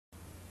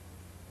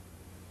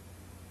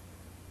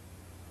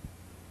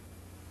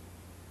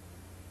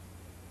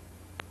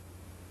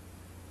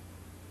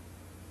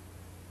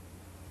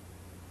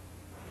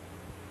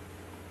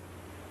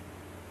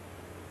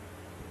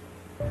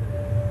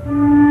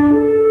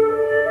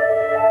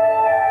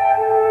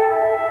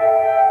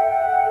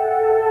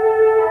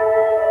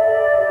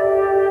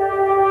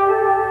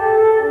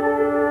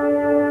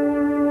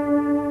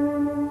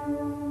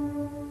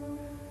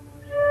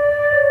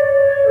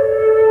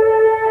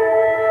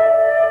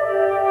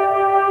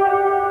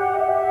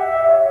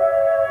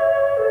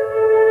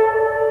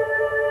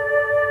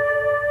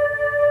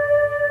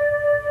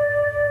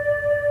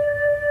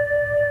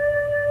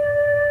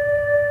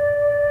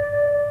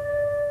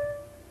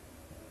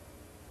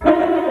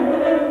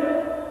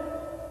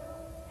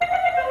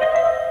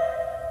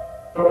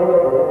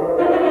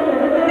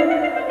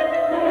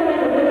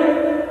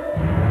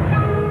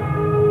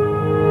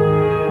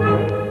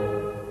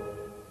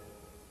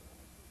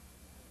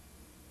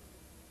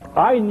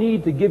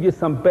need to give you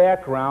some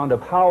background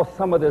of how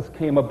some of this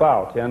came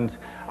about. And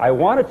I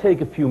want to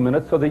take a few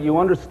minutes so that you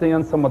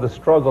understand some of the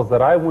struggles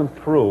that I went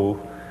through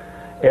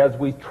as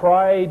we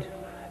tried,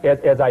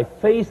 as I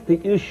faced the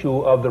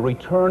issue of the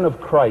return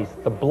of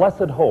Christ, the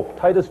blessed hope.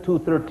 Titus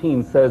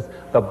 2:13 says,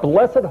 the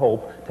blessed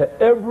hope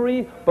to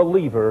every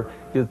believer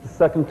is the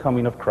second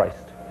coming of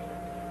Christ.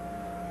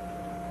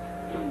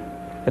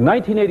 In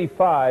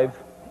 1985,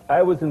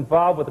 I was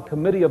involved with a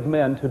committee of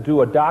men to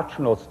do a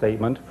doctrinal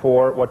statement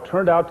for what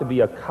turned out to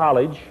be a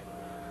college,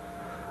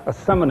 a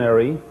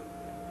seminary,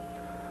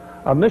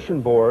 a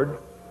mission board,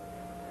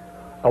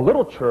 a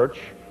little church,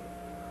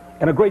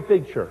 and a great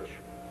big church.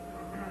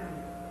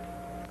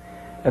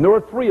 And there were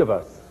 3 of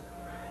us.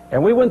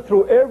 And we went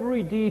through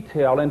every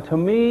detail, and to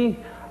me,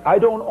 I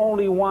don't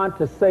only want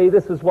to say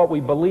this is what we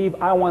believe,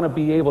 I want to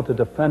be able to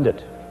defend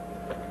it.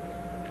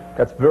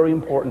 That's very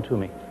important to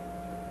me.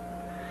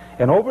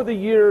 And over the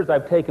years,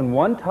 I've taken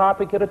one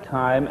topic at a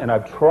time, and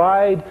I've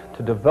tried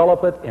to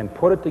develop it and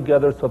put it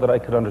together so that I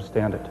could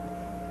understand it.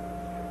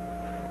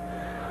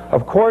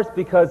 Of course,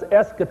 because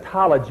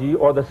eschatology,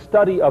 or the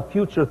study of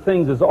future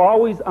things, is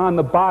always on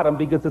the bottom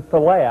because it's the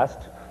last,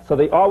 so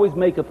they always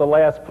make it the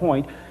last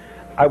point,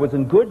 I was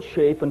in good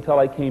shape until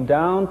I came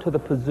down to the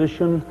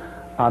position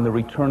on the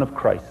return of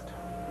Christ.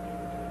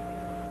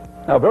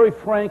 Now, very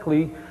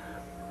frankly,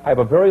 I have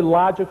a very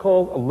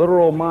logical,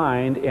 literal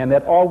mind, and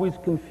that always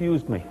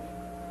confused me.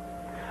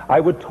 I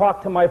would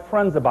talk to my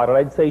friends about it.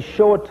 I'd say,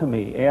 show it to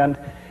me. And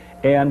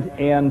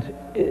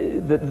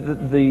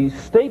the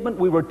statement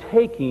we were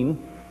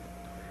taking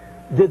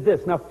did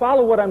this. Now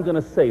follow what I'm going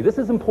to say. This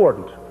is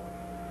important.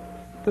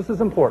 This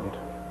is important.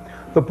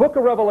 The book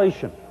of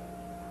Revelation,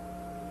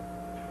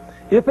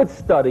 if it's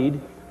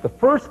studied, the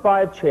first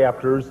 5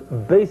 chapters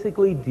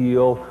basically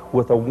deal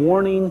with a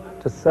warning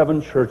to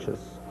 7 churches.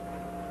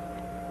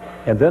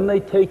 And then they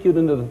take you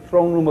into the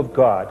throne room of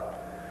God,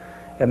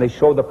 and they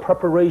show the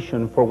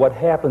preparation for what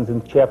happens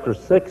in chapter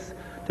 6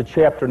 to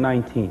chapter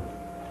 19.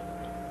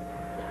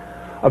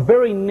 A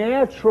very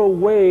natural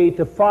way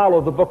to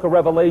follow the book of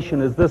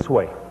Revelation is this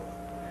way.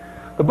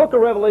 The book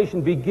of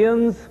Revelation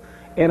begins,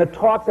 and it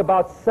talks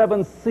about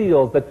 7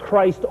 seals that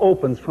Christ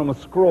opens from a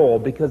scroll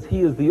because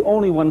he is the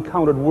only one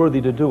counted worthy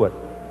to do it.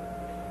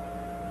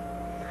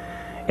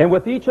 And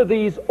with each of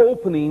these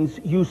openings,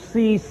 you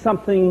see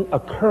something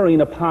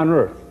occurring upon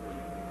earth.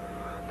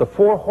 The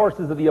 4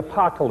 horses of the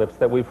apocalypse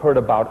that we've heard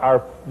about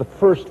are the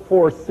first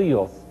 4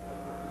 seals.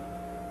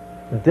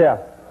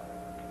 Death,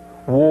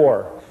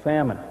 war,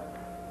 famine,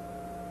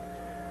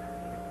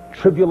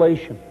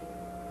 tribulation.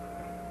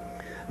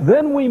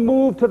 Then we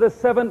move to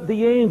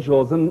the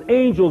angels, and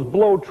angels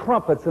blow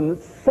trumpets, and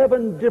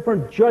 7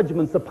 different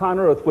judgments upon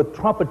earth with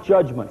trumpet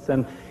judgments.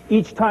 And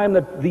each time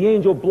that the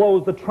angel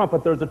blows the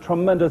trumpet, there's a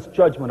tremendous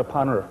judgment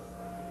upon earth.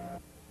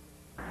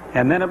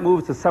 And then it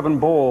moves to 7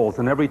 bowls,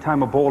 and every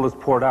time a bowl is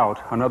poured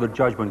out, another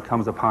judgment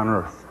comes upon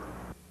earth.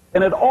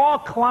 And it all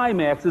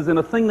climaxes in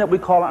a thing that we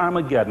call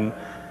Armageddon,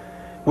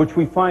 which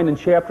we find in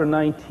chapter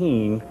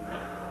 19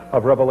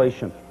 of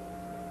Revelation.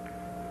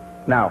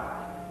 Now,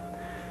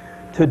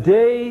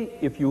 today,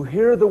 if you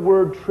hear the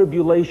word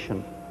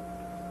tribulation,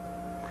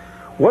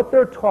 what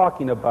they're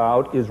talking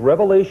about is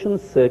Revelation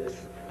 6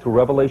 to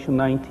Revelation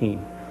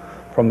 19.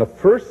 From the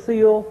first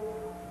seal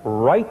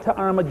right to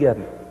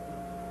Armageddon.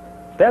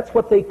 That's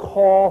what they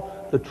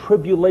call the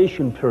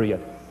tribulation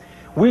period.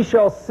 We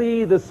shall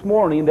see this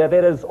morning that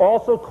it is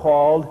also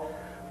called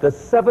the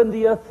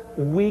 70th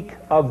week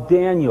of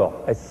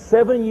Daniel, a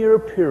 7-year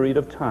period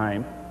of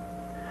time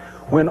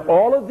when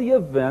all of the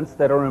events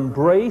that are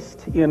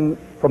embraced in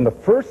from the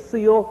first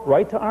seal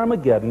right to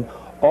Armageddon,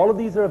 all of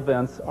these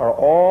events are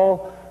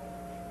all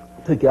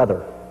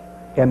together,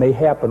 and they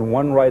happen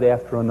one right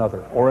after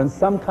another, or in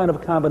some kind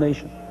of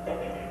combination.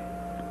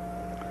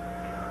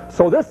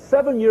 So this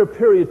 7-year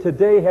period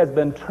today has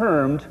been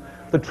termed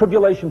the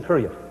tribulation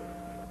period.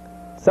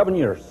 7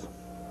 years.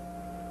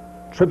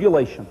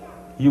 Tribulation.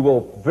 You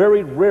will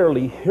very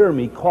rarely hear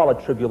me call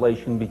it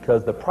tribulation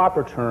because the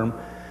proper term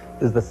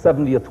is the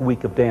 70th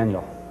week of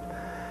Daniel.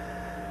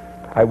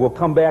 I will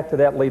come back to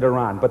that later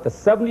on. But the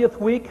 70th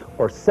week,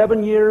 or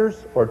 7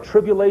 years, or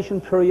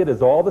tribulation period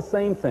is all the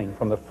same thing,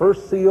 from the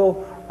first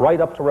seal right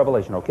up to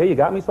Revelation. Okay, you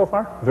got me so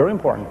far? Very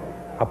important.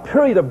 A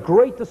period of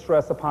great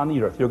distress upon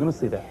the earth. You're going to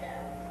see that.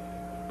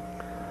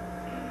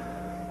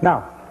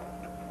 Now,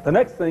 the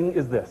next thing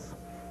is this.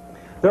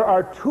 There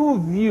are 2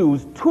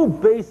 views, 2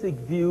 basic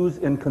views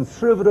in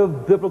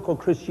conservative biblical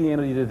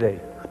Christianity today.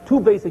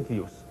 2 basic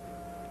views.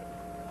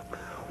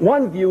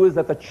 One view is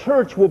that the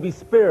church will be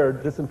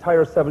spared this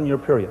entire 7-year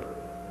period.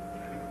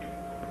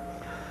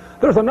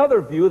 There's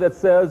another view that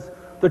says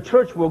the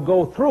church will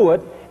go through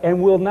it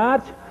and will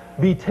not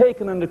be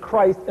taken into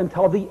Christ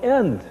until the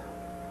end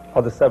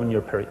of the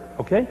 7-year period.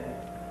 Okay?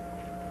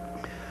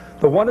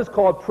 The one is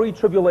called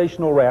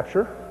pre-tribulational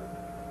rapture.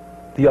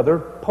 The other,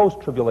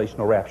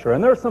 post-tribulational rapture.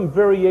 And there are some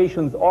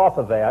variations off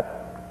of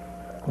that,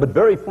 but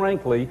very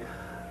frankly,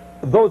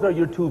 those are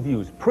your 2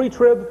 views.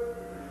 Pre-trib,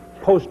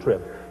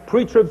 post-trib.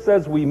 Pre-trib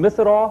says we miss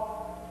it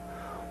all.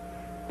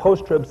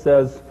 Post-trib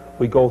says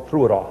we go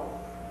through it all.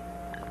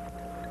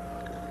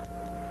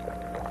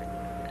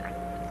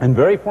 And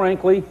very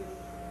frankly,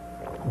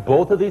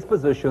 both of these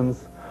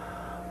positions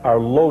are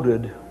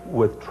loaded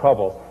with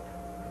trouble.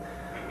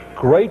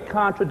 Great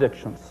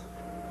contradictions,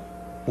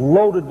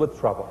 loaded with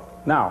trouble.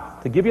 Now,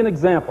 to give you an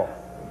example,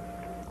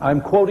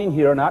 I'm quoting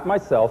here, not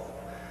myself,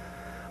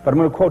 but I'm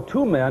going to quote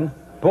two men,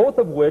 both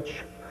of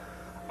which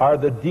are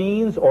the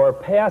deans or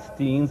past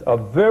deans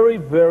of very,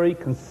 very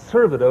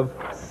conservative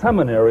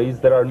seminaries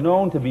that are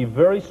known to be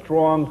very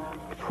strong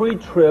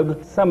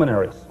pre-trib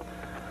seminaries.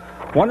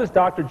 One is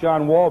Dr.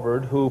 John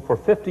Walvoord, who for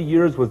 50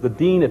 years was the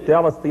dean at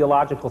Dallas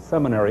Theological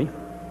Seminary,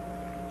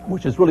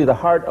 which is really the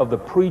heart of the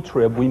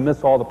pre-trib. We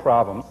miss all the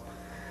problems.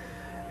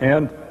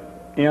 And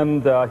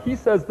he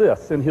says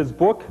this in his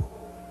book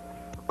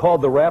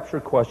called The Rapture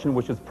Question,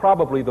 which is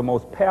probably the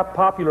most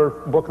popular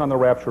book on the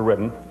rapture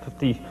written,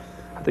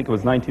 I think it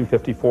was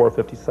 1954 or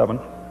 57.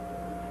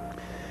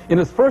 In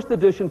his first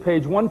edition,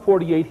 page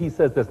 148, he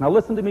says this. Now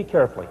listen to me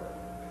carefully.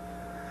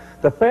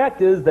 The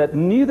fact is that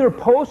neither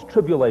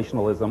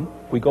post-tribulationalism,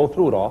 we go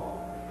through it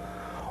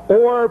all,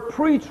 or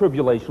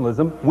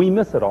pre-tribulationalism, we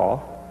miss it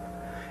all,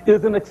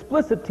 is an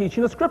explicit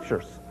teaching of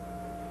Scriptures.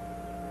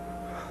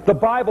 The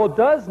Bible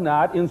does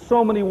not, in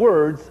so many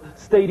words,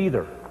 state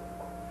either.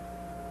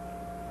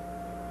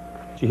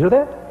 Did you hear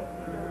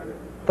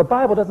that? The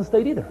Bible doesn't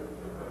state either.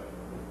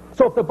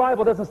 So if the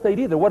Bible doesn't state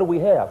either, what do we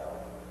have?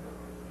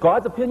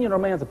 God's opinion or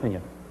man's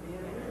opinion?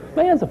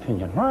 Man's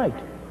opinion, right.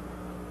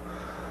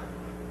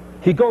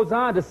 He goes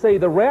on to say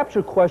the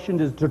rapture question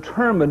is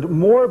determined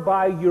more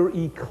by your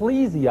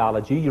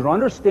ecclesiology, your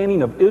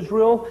understanding of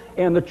Israel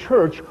and the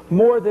church,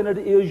 more than it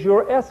is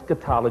your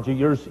eschatology,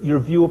 your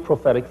view of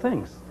prophetic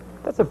things.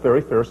 That's a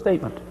very fair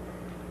statement.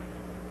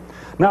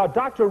 Now,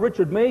 Dr.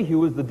 Richard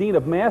Mayhew is the Dean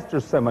of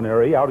Masters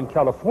Seminary out in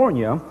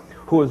California,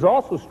 who is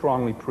also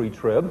strongly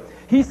pre-trib.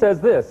 He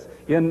says this,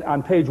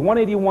 on page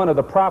 181 of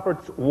the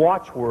Prophet's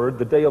Watchword,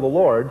 The Day of the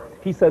Lord,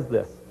 he says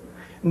this,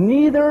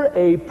 neither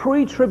a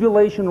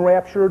pre-tribulation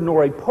rapture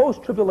nor a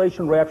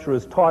post-tribulation rapture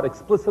is taught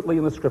explicitly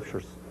in the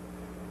Scriptures.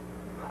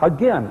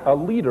 Again, a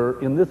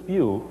leader in this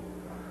view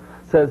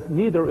says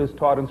neither is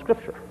taught in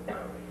Scripture.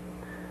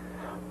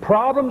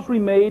 Problems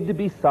remain to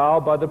be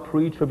solved by the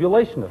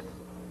pre-tribulationists.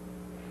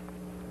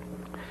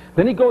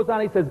 Then he goes on,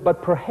 he says,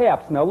 but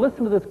perhaps, now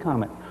listen to this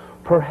comment,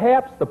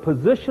 perhaps the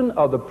position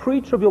of the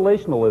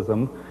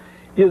pre-tribulationalism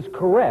is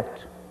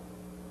correct,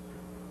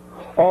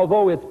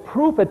 although its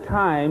proof at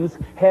times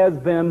has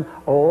been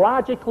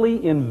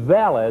logically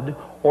invalid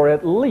or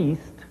at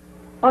least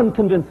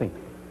unconvincing.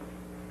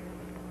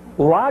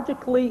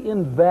 Logically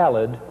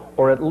invalid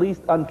or at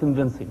least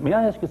unconvincing. May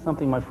I ask you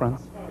something, my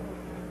friends?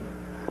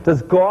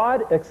 Does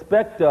God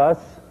expect us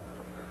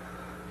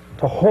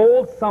to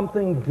hold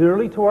something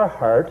dearly to our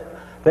heart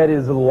that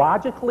is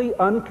logically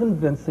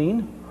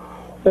unconvincing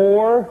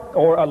or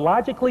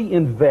logically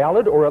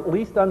invalid or at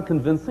least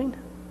unconvincing?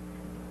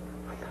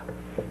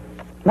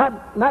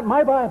 Not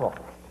my Bible.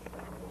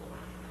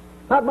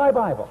 Not my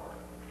Bible.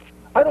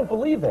 I don't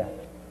believe that.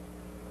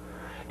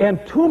 And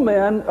two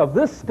men of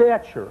this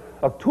stature,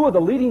 of two of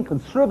the leading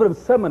conservative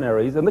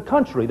seminaries in the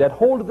country that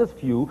hold to this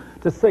view,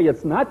 to say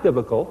it's not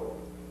biblical,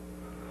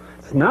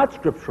 it's not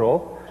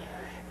scriptural,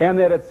 and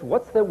that it's,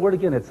 what's that word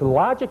again? It's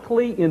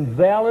logically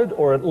invalid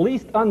or at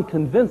least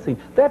unconvincing.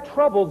 That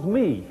troubles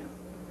me.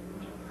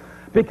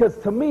 Because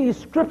to me,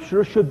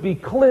 Scripture should be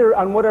clear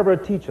on whatever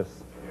it teaches.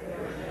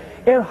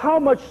 And how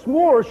much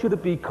more should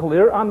it be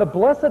clear on the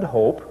blessed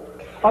hope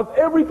of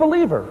every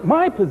believer?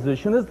 My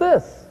position is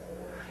this.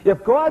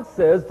 If God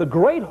says the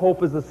great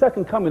hope is the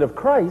second coming of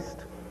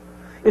Christ,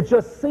 it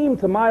just seemed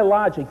to my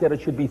logic that it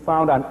should be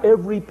found on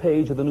every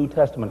page of the New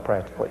Testament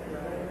practically.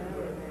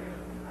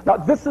 Now,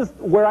 this is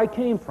where I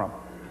came from.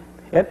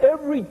 And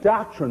every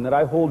doctrine that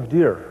I hold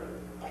dear,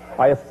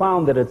 I have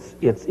found that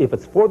if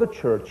it's for the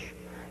church,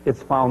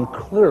 it's found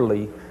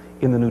clearly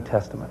in the New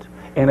Testament.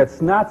 And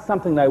it's not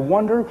something I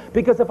wonder,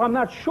 because if I'm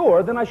not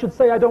sure, then I should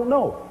say I don't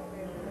know.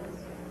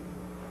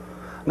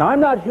 Now, I'm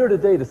not here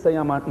today to say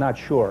I'm not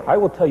sure. I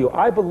will tell you,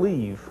 I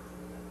believe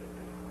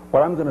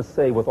what I'm going to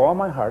say with all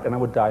my heart, and I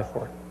would die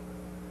for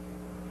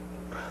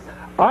it.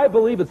 I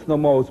believe it's the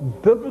most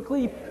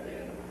biblically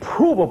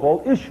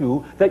provable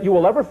issue that you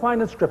will ever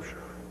find in Scripture.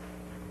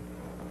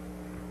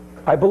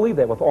 I believe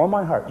that with all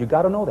my heart. You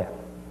got to know that.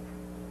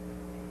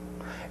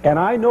 And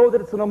I know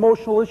that it's an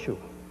emotional issue.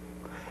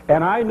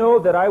 And I know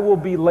that I will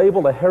be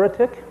labeled a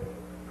heretic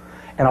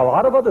and a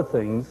lot of other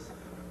things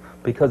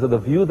because of the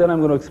view that I'm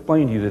going to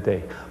explain to you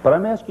today. But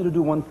I'm asking you to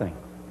do one thing.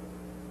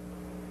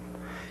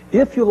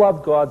 If you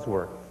love God's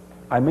Word,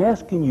 I'm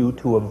asking you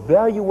to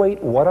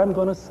evaluate what I'm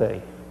going to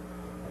say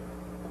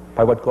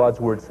by what God's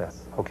Word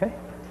says. Okay?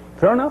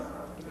 Fair enough?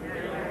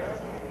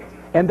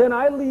 And then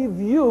I leave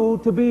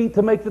you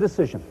to make the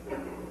decision.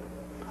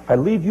 I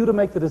leave you to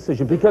make the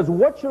decision, because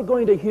what you're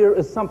going to hear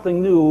is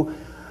something new,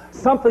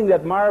 something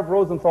that Marv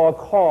Rosenthal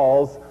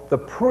calls the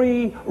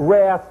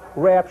pre-wrath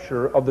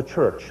rapture of the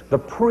church. The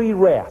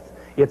pre-wrath.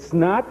 It's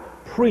not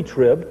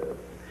pre-trib.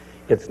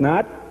 It's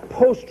not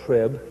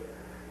post-trib.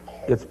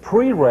 It's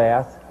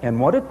pre-wrath, and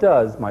what it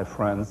does, my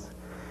friends,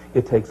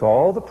 it takes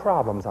all the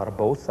problems out of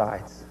both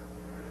sides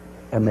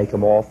and make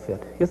them all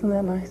fit. Isn't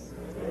that nice?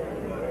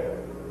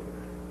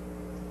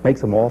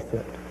 Makes them all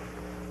fit.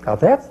 Now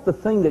that's the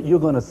thing that you're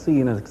going to see,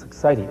 and it's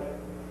exciting.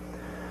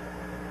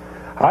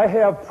 I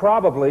have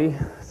probably,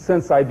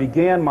 since I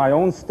began my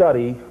own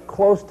study,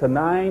 close to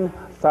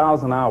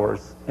 9,000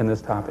 hours in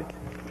this topic.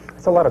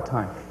 It's a lot of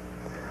time.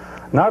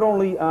 Not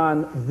only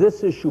on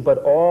this issue, but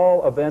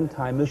all of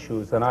end-time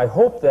issues. And I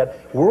hope that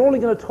we're only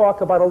going to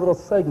talk about a little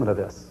segment of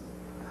this.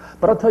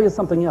 But I'll tell you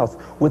something else.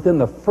 Within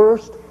the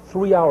first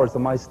 3 hours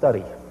of my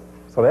study,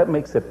 so that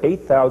makes it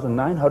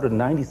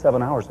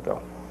 8,997 hours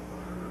ago,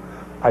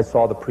 I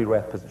saw the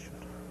pre-wrath position.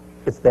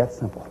 It's that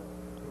simple.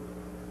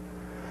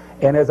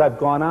 And as I've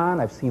gone on,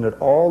 I've seen it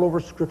all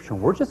over Scripture.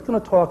 We're just going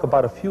to talk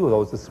about a few of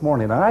those this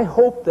morning. And I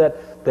hope that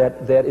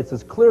it's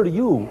as clear to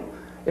you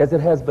as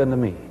it has been to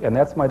me. And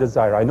that's my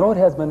desire. I know it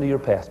has been to your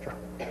pastor.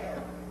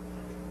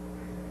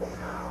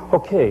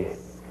 Okay.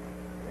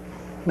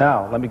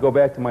 Now, let me go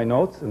back to my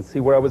notes and see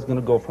where I was going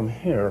to go from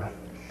here.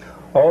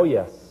 Oh,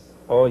 yes.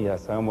 Oh,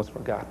 yes. I almost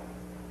forgot.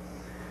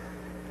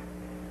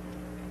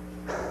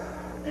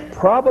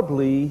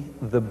 Probably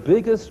the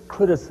biggest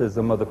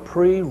criticism of the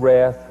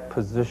pre-wrath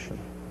position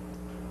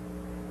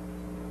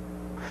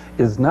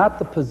is not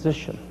the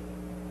position,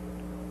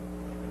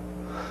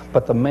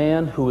 but the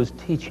man who is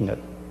teaching it.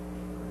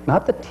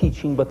 Not the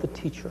teaching, but the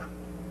teacher.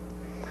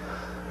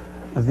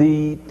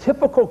 The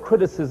typical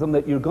criticism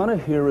that you're going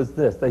to hear is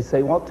this. They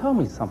say, well, tell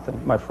me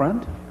something, my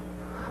friend.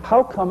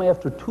 How come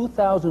after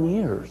 2,000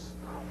 years,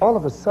 all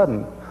of a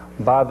sudden,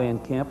 Bob Van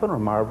Kampen or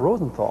Marv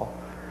Rosenthal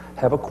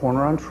have a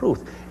corner on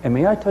truth? And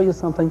may I tell you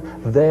something?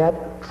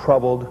 That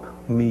troubled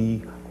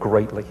me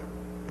greatly.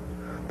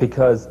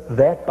 Because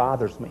that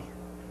bothers me.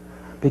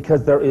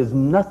 Because there is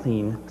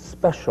nothing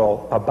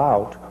special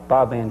about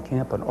Bob Van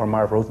Kampen or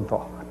Marv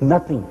Rosenthal.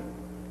 Nothing.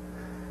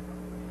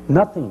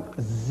 Nothing.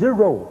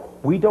 Zero.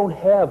 We don't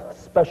have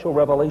special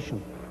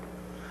revelation.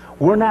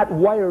 We're not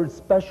wired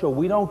special.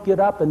 We don't get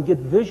up and get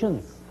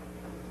visions.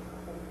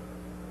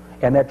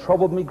 And that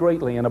troubled me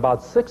greatly. And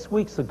about 6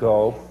 weeks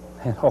ago,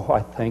 and oh,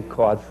 I thank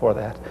God for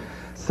that.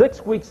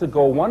 6 weeks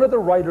ago, one of the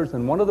writers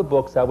in one of the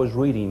books I was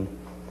reading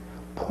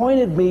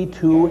pointed me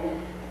to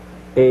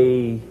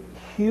a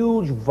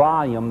huge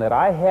volume that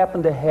I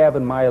happened to have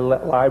in my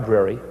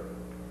library,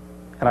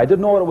 and I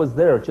didn't know it was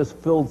there. It just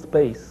filled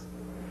space.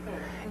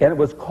 And it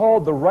was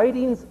called The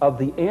Writings of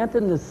the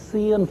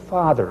Ante-Nicene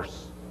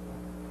Fathers.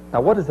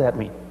 Now, what does that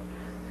mean?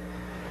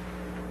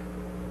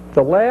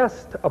 The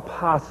last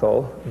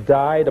apostle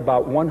died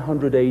about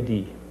 100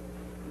 AD.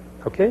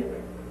 Okay?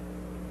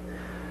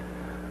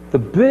 The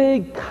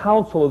big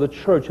council of the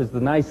church, is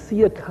the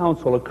Nicaea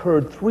Council,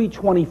 occurred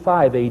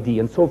 325 AD.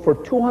 And so for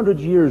 200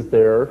 years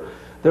there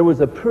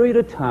was a period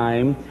of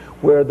time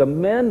where the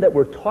men that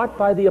were taught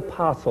by the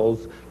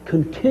apostles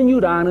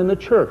continued on in the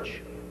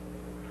church.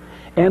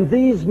 And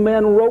these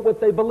men wrote what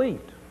they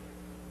believed.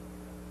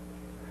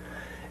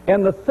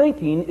 And the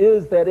thinking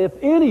is that if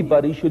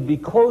anybody should be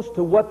close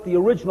to what the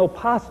original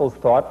apostles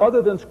thought,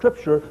 other than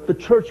Scripture, the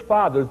church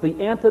fathers, the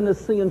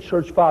Ante-Nicene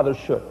church fathers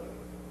should.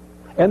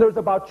 And there's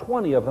about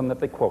 20 of them that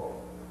they quote.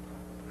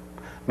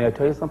 May I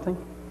tell you something?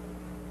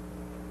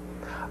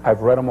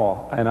 I've read them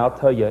all, and I'll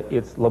tell you,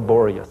 it's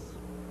laborious.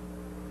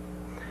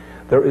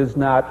 There is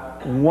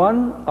not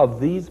one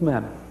of these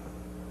men,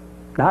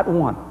 not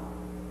one,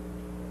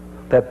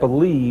 that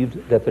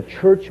believed that the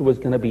church was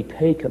going to be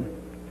taken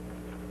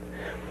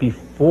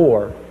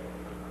before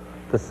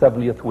the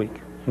 70th week.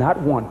 Not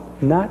one.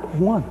 Not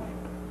one.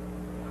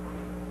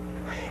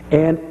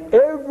 And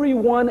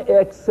everyone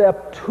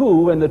except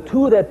two, and the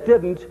two that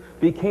didn't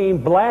became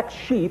black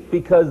sheep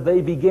because they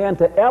began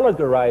to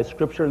allegorize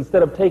Scripture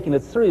instead of taking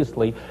it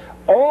seriously.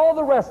 All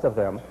the rest of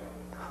them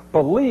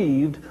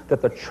believed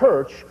that the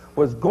church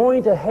was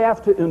going to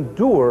have to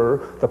endure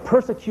the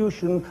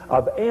persecution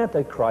of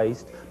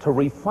Antichrist to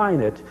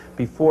refine it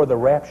before the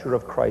rapture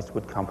of Christ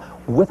would come,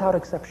 without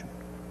exception.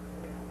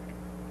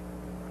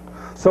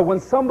 So when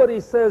somebody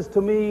says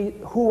to me,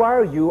 "Who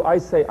are you?" I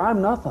say,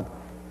 "I'm nothing."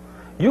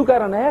 You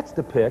got an axe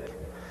to pick.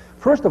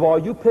 First of all,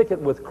 you pick it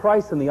with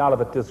Christ in the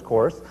Olivet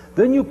Discourse.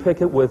 Then you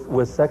pick it with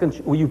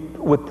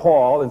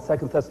Paul in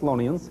 2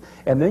 Thessalonians.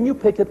 And then you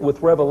pick it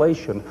with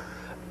Revelation.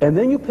 And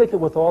then you pick it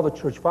with all the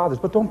church fathers.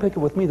 But don't pick it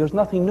with me. There's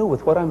nothing new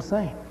with what I'm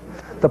saying.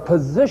 The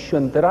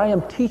position that I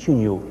am teaching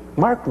you,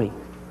 mark me,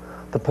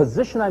 the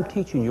position I'm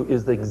teaching you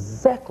is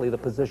exactly the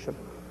position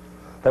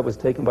that was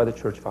taken by the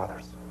church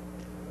fathers.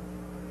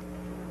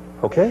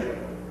 Okay?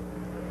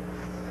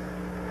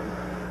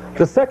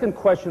 The second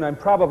question I'm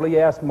probably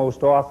asked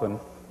most often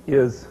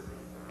is,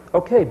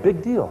 okay,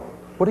 big deal.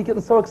 What are you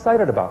getting so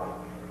excited about?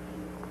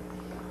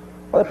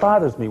 Well, it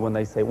bothers me when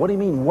they say, what do you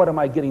mean, what am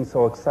I getting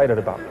so excited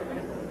about?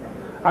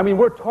 I mean,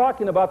 we're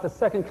talking about the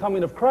second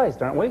coming of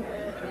Christ, aren't we?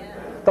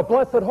 The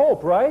blessed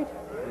hope, right?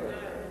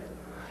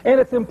 And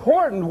it's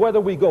important whether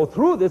we go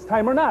through this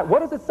time or not.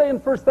 What does it say in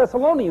 1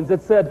 Thessalonians?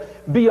 It said,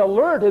 be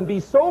alert and be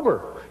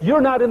sober.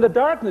 You're not in the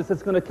darkness.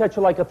 It's going to catch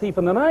you like a thief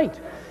in the night.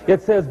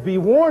 It says, be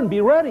warned,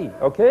 be ready,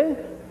 okay?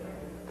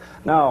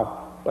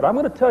 Now, but I'm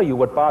going to tell you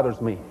what bothers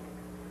me.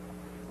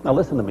 Now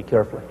listen to me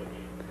carefully.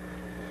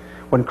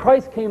 When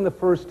Christ came the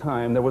first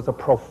time, there was a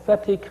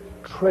prophetic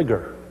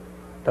trigger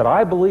that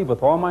I believe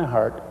with all my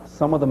heart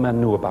some of the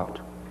men knew about.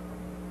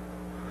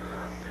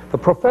 The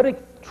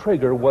prophetic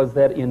trigger was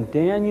that in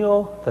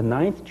Daniel, the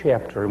 9th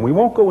chapter, and we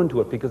won't go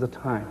into it because of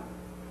time,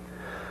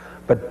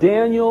 but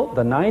Daniel,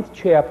 the 9th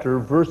chapter,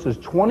 verses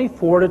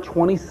 24 to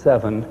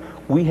 27,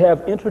 we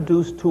have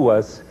introduced to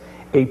us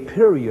a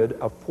period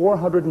of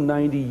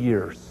 490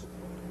 years.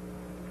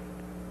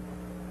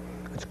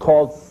 It's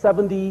called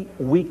 70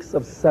 weeks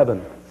of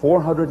 7,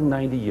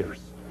 490 years.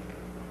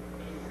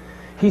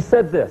 He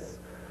said this.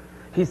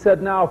 He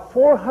said, now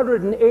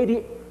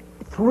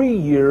 483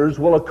 years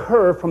will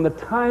occur from the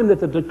time that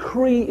the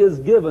decree is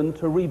given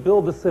to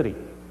rebuild the city,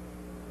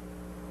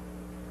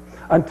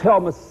 until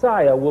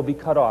Messiah will be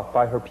cut off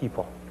by her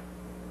people.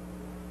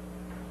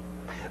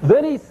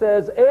 Then he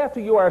says, after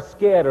you are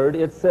scattered,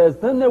 it says,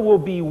 then there will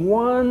be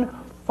one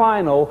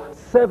final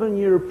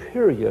 7-year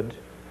period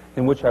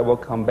in which I will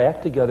come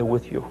back together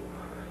with you,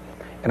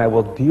 and I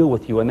will deal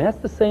with you. And that's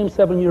the same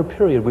 7-year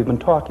period we've been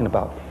talking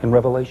about in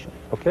Revelation,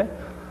 okay?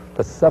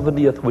 The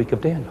 70th week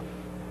of Daniel.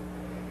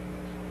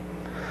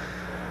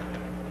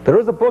 There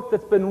is a book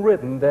that's been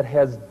written that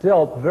has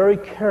dealt very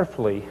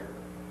carefully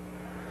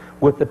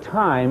with the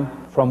time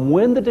from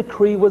when the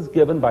decree was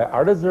given by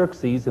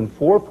Artaxerxes in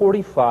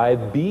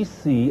 445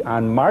 BC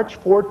on March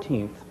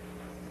 14th,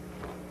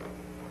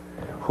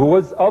 who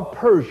was of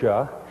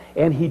Persia,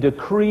 and he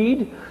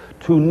decreed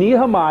to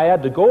Nehemiah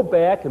to go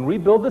back and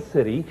rebuild the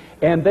city,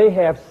 and they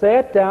have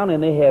sat down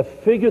and they have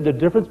figured the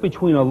difference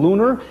between a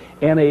lunar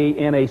and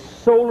a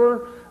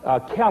solar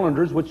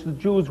calendars, which the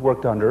Jews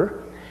worked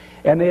under,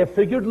 and they have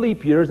figured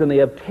leap years, and they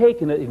have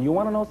taken it, and you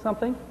want to know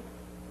something?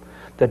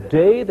 The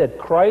day that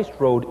Christ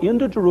rode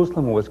into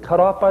Jerusalem and was cut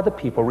off by the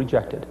people,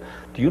 rejected.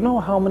 Do you know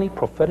how many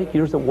prophetic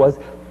years it was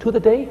to the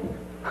day?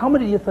 How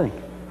many do you think?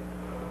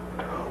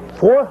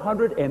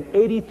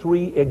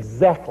 483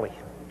 exactly.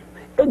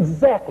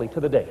 Exactly to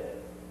the day.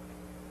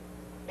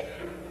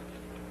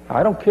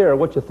 I don't care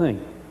what you think.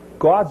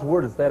 God's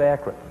word is that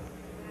accurate.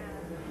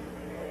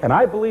 And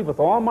I believe with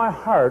all my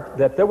heart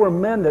that there were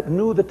men that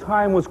knew the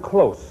time was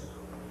close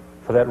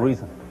for that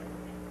reason.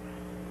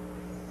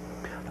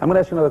 I'm going to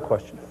ask you another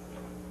question.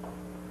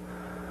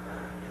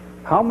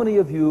 How many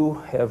of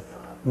you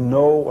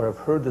know or have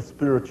heard the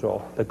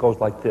spiritual that goes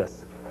like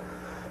this?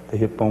 The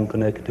hip bone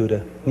connected to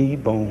the knee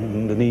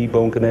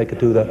bone connected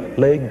to the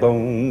leg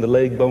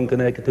bone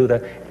connected to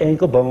the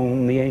ankle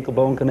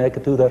bone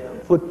connected to the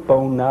foot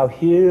bone. Now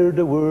hear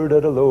the word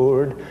of the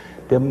Lord.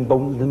 Them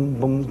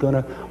bones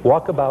gonna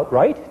walk about,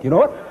 right? You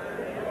know it?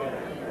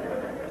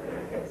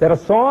 Is that a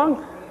song?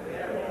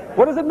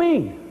 What does it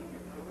mean?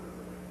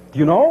 Do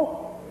you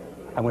know?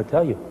 I'm going to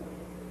tell you.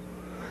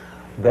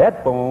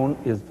 That bone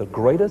is the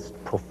greatest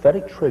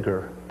prophetic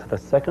trigger to the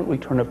second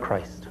return of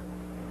Christ.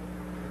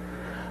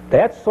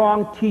 That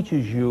song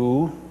teaches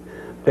you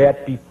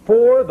that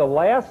before the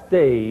last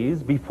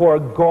days, before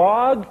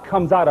Gog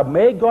comes out of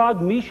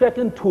Magog, Meshach,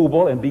 and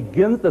Tubal and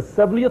begins the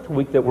 70th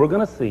week that we're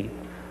going to see,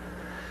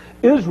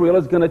 Israel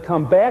is going to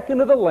come back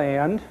into the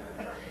land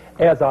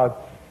as a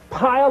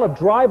pile of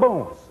dry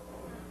bones.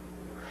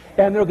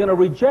 And they're going to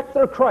reject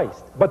their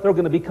Christ, but they're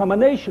going to become a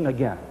nation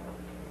again.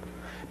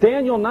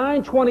 Daniel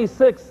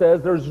 9:26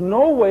 says there's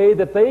no way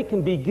that they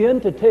can begin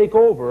to take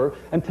over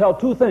until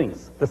two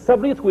things. The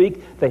 70th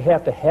week, they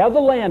have to have the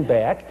land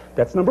back.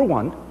 That's number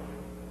one.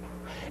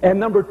 And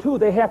number two,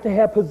 they have to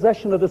have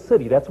possession of the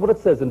city. That's what it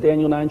says in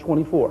Daniel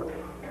 9:24.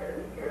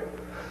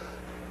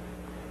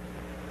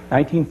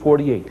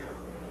 1948,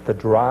 the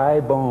dry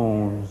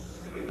bones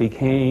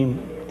began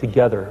to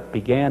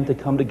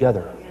come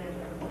together.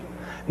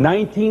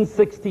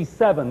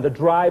 1967, the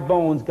dry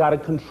bones got a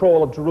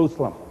control of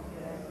Jerusalem.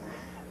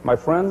 My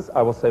friends,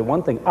 I will say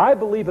one thing. I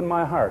believe in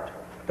my heart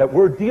that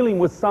we're dealing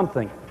with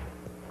something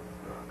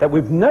that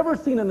we've never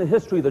seen in the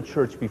history of the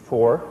church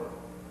before.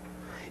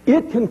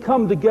 It can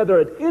come together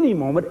at any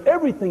moment.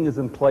 Everything is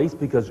in place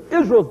because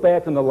Israel's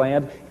back in the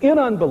land in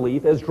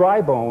unbelief as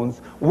dry bones,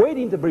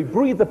 waiting to be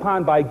breathed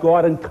upon by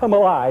God and come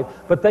alive.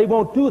 But they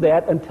won't do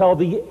that until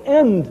the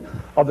end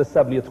of the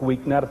 70th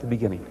week, not at the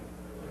beginning.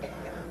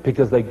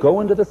 Because they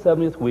go into the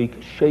 70th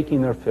week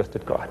shaking their fist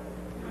at God.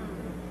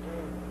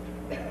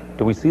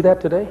 Do we see that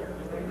today?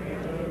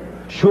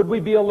 Should we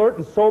be alert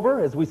and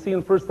sober, as we see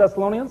in 1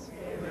 Thessalonians?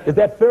 Is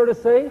that fair to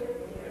say?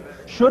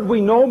 Should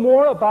we know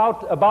more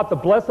about the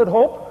blessed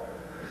hope?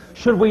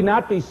 Should we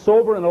not be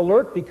sober and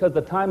alert because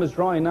the time is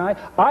drawing nigh?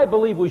 I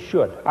believe we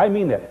should. I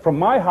mean that. From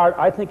my heart,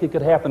 I think it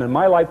could happen in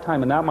my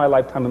lifetime and not my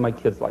lifetime, in my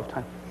kids'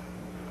 lifetime.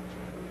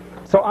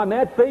 So on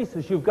that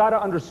basis, you've got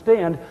to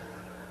understand,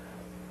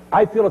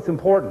 I feel it's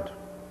important.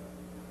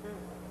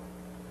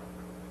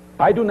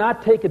 I do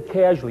not take it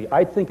casually.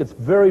 I think it's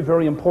very,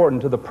 very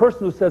important. To the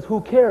person who says,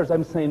 who cares?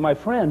 I'm saying, my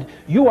friend,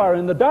 you are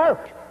in the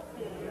dark.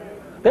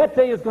 That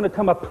day is going to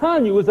come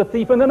upon you as a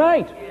thief in the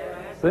night.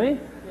 See?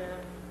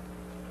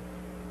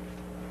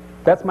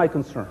 That's my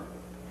concern.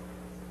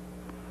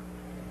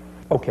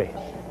 Okay,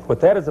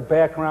 with that as a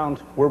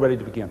background, we're ready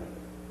to begin.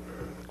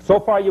 So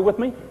far, you with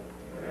me?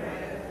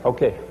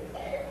 Okay.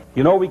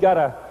 You know, we got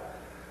a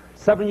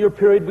 7-year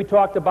period we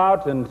talked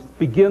about, and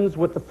begins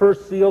with the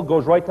first seal,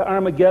 goes right to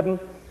Armageddon,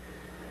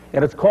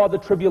 and it's called the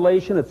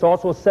tribulation. It's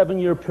also a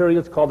 7-year period.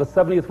 It's called the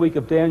 70th week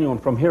of Daniel,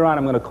 and from here on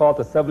I'm going to call it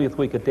the 70th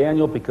week of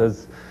Daniel,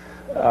 because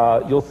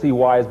you'll see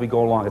why as we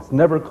go along. It's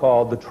never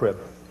called the trib.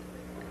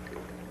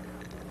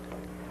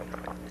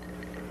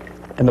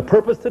 And the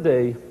purpose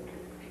today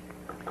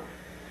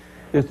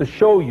is to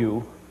show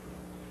you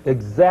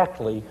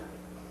exactly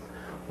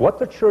what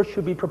the church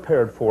should be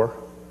prepared for,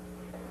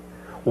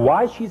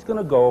 why she's going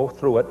to go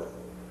through it,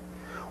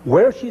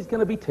 where she's going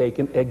to be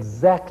taken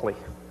exactly.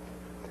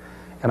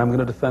 And I'm going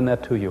to defend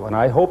that to you. And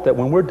I hope that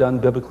when we're done,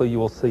 biblically, you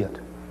will see it.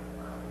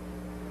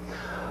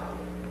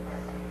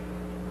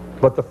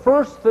 But the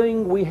first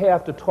thing we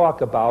have to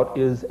talk about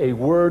is a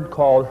word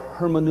called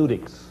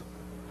hermeneutics.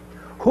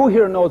 Who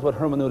here knows what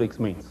hermeneutics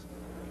means?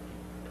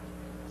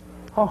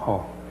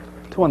 Oh,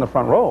 2 on the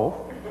front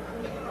row.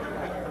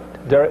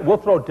 Derek, we'll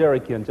throw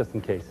Derek in just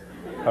in case.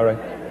 All right.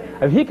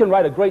 If he can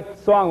write a great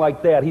song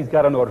like that, he's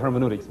got to know what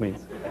hermeneutics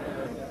means.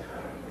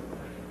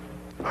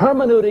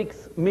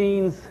 Hermeneutics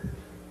means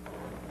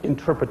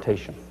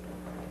interpretation.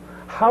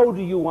 How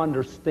do you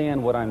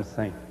understand what I'm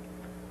saying?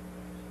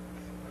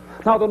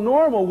 Now, the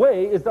normal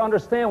way is to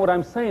understand what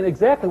I'm saying,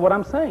 exactly what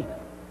I'm saying.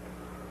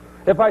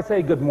 If I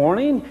say, good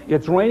morning,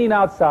 it's raining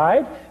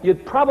outside,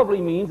 it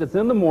probably means it's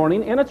in the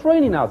morning and it's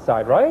raining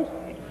outside, right?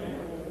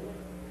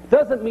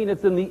 Doesn't mean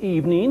it's in the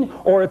evening,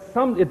 or it's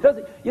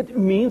it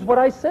means what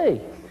I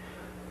say.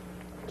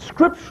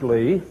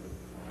 Scripturally,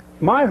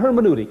 my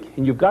hermeneutic,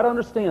 and you've got to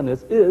understand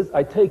this, is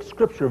I take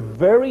Scripture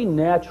very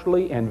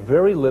naturally and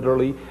very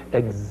literally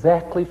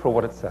exactly for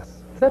what it says.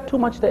 Is that too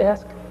much to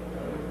ask?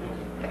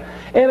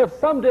 And if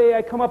someday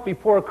I come up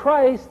before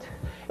Christ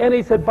and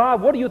he said,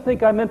 Bob, what do you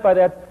think I meant by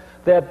that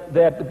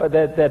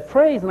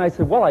phrase? And I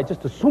said, well, I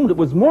just assumed it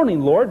was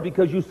morning, Lord,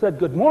 because you said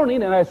good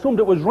morning, and I assumed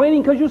it was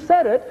raining because you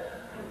said it.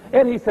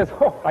 And he says,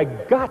 oh, I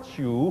got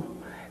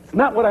you. It's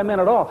not what I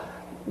meant at all.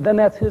 Then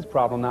that's his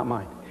problem, not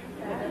mine.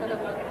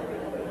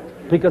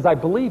 Because I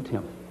believed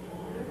him.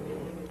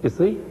 You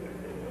see?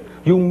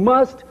 You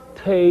must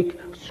take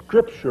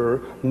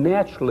Scripture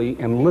naturally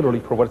and literally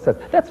for what it says.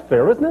 That's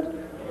fair, isn't it?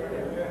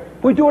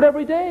 We do it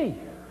every day.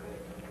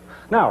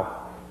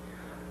 Now,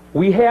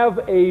 we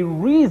have a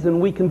reason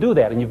we can do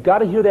that, and you've got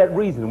to hear that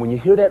reason. When you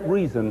hear that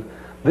reason,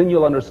 then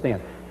you'll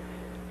understand.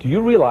 Do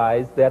you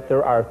realize that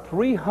there are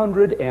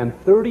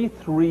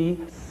 333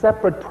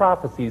 separate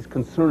prophecies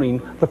concerning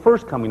the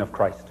first coming of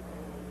Christ?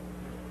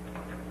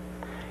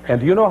 And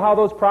do you know how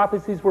those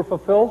prophecies were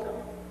fulfilled?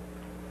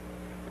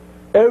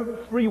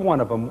 Every one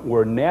of them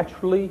were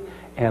naturally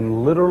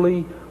and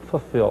literally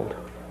fulfilled.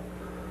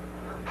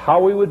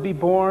 How he would be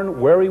born,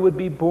 where he would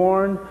be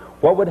born,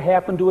 what would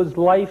happen to his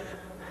life,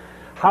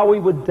 how he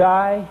would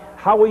die,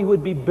 how he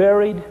would be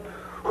buried,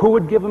 who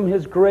would give him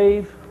his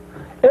grave.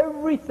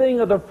 Everything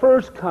of the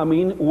first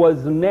coming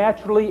was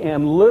naturally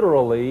and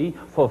literally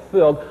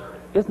fulfilled.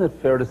 Isn't it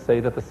fair to say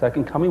that the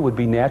second coming would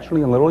be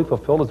naturally and literally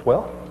fulfilled as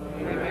well?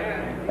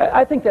 Amen.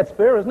 I think that's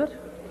fair, isn't it?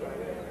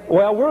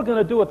 Well, we're going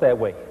to do it that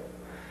way.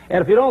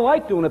 And if you don't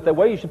like doing it that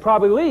way, you should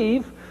probably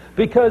leave,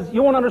 because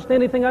you won't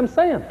understand anything I'm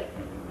saying.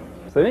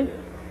 See?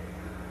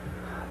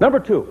 Number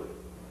 2,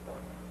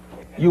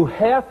 you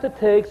have to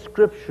take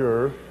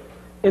Scripture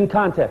in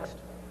context.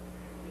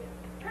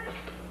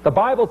 The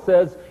Bible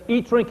says,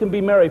 eat, drink, and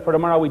be merry, for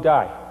tomorrow we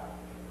die.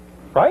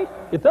 Right?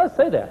 It does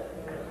say that.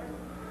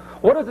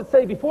 What does it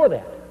say before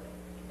that?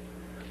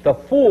 The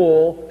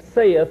fool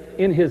saith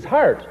in his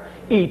heart,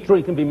 eat,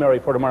 drink, and be merry,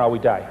 for tomorrow we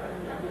die.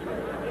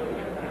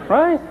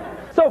 Right?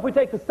 So if we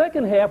take the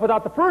second half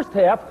without the first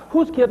half,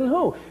 who's kidding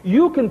who?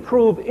 You can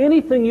prove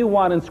anything you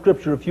want in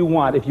Scripture if you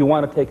want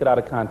to take it out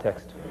of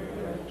context.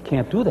 You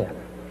can't do that.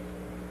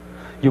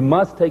 You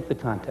must take the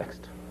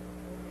context.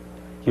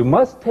 You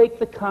must take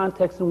the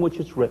context in which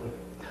it's written.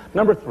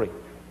 Number 3.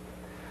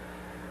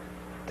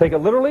 Take it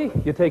literally,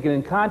 you take it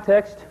in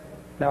context.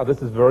 Now,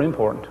 this is very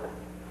important.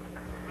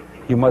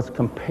 You must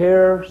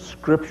compare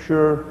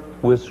Scripture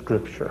with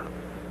Scripture.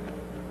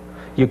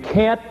 You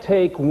can't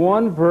take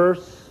one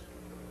verse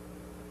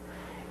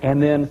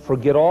and then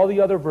forget all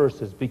the other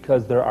verses,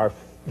 because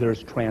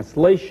there's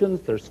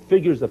translations, there's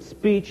figures of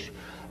speech,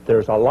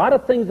 there's a lot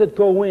of things that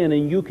go in,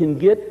 and you can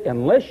get,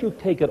 unless you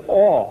take it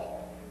all,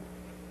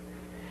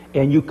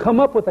 and you come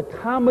up with a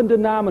common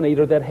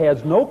denominator that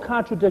has no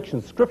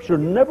contradictions. Scripture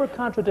never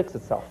contradicts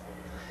itself.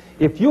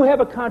 If you have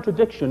a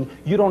contradiction,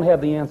 you don't have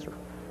the answer.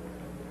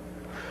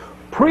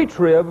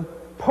 Pre-trib,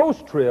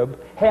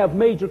 post-trib have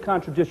major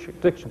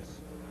contradictions.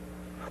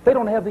 They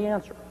don't have the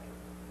answer.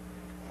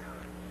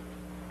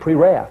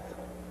 Prewrath,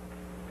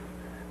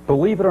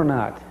 believe it or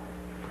not,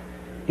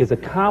 is a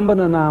common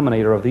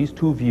denominator of these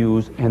two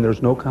views, and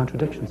there's no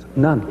contradictions.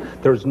 None.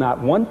 There's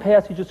not one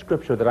passage of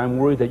Scripture that I'm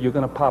worried that you're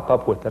going to pop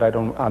up with that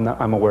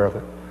I'm aware of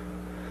it.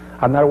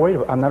 I'm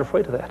not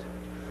afraid of that,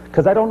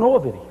 because I don't know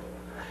of any.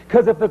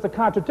 Because if there's a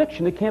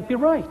contradiction, it can't be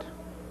right.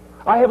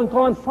 I haven't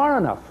gone far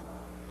enough.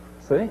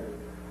 See?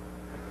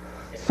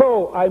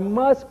 So I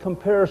must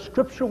compare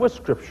Scripture with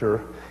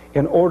Scripture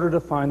in order to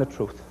find the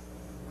truth.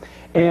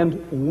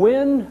 And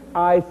when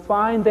I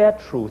find that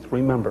truth,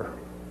 remember,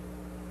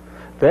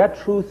 that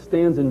truth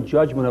stands in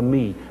judgment of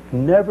me.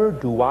 Never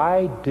do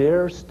I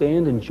dare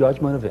stand in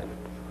judgment of it.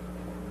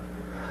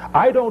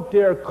 I don't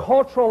dare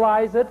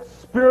culturalize it,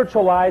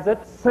 spiritualize it,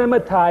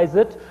 Semitize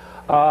it,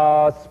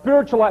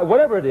 spiritualize,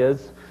 whatever it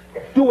is.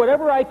 Do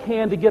whatever I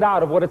can to get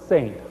out of what it's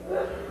saying.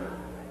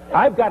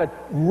 I've got to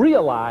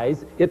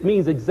realize it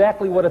means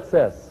exactly what it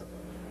says.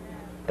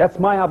 That's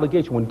my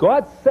obligation. When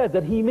God says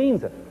it, He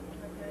means it.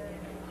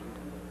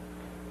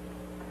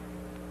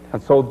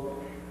 And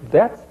so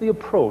that's the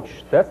approach,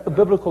 that's the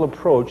biblical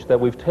approach that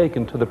we've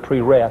taken to the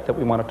pre-wrath that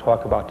we want to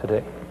talk about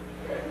today.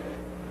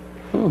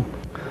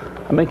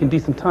 I'm making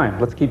decent time.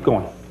 Let's keep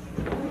going.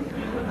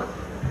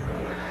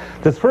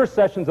 This first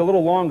session's a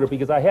little longer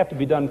because I have to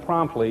be done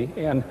promptly,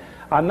 and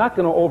I'm not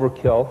going to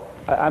overkill.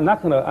 I'm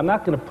not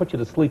going to put you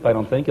to sleep, I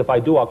don't think. If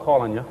I do, I'll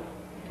call on you.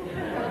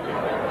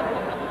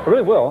 I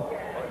really will.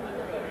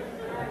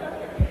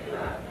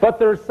 But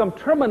there's some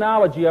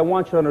terminology I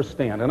want you to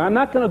understand, and I'm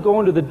not going to go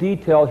into the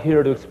detail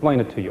here to explain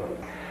it to you.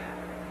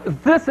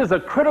 This is a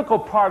critical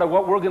part of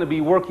what we're going to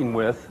be working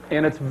with,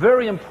 and it's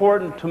very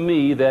important to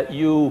me that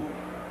you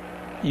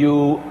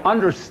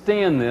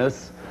understand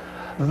this.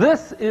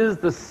 This is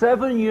the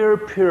 7-year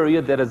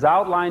period that is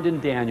outlined in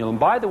Daniel. And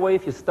by the way,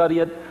 if you study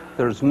it,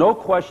 there's no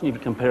question if you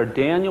compare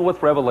Daniel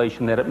with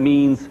Revelation that it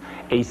means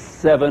a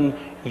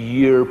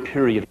 7-year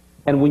period.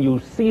 And when you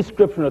see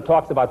Scripture that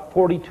talks about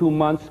 42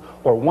 months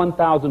or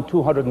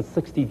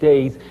 1,260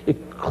 days,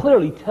 it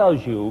clearly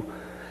tells you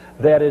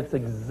that it's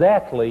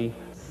exactly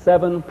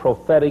 7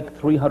 prophetic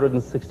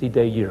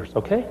 360-day years,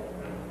 okay?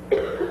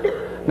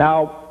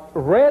 Now,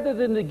 rather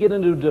than to get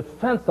into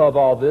defense of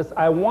all this,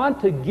 I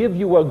want to give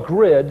you a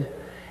grid,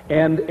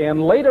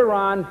 and later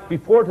on,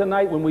 before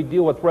tonight when we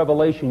deal with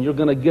Revelation, you're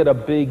going to get a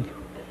big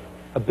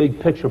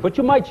picture. But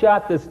you might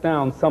jot this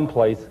down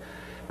someplace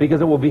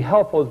because it will be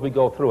helpful as we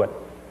go through it.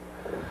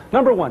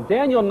 Number one,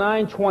 Daniel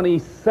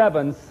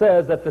 9:27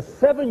 says that the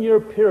 7-year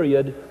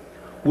period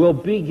will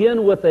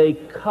begin with a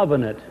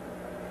covenant.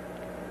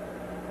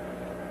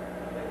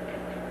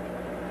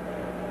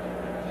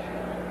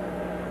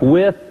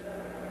 With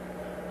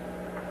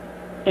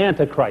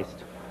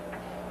Antichrist.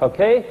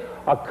 Okay?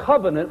 A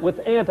covenant with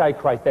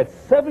Antichrist. That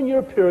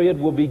 7-year period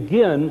will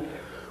begin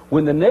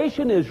when the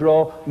nation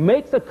Israel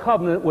makes a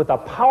covenant with a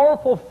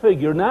powerful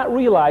figure, not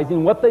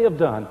realizing what they have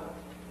done.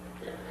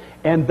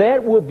 And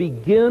that will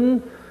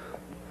begin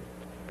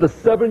the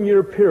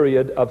 7-year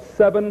period of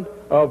seven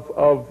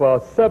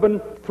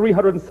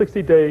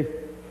 360-day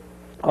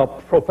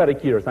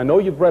prophetic years. I know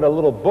you've read a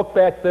little book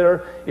back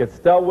there. It's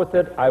dealt with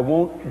it. I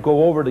won't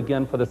go over it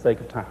again for the sake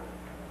of time.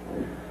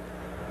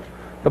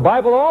 The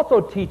Bible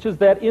also teaches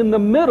that in the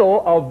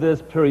middle of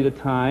this period of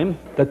time,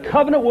 the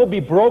covenant will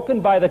be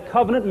broken by the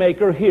covenant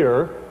maker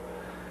here.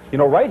 You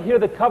know, right here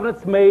the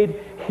covenant's made.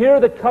 Here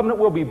the covenant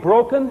will be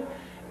broken.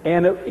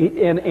 And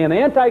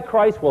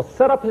Antichrist will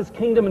set up his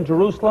kingdom in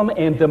Jerusalem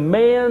and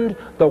demand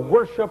the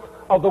worship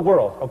of the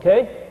world,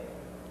 okay?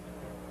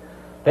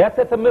 That's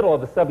at the middle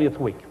of the 70th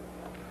week.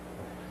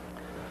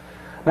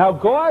 Now,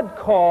 God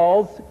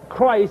calls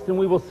Christ, and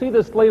we will see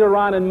this later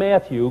on in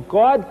Matthew,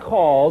 God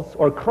calls,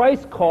 or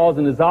Christ calls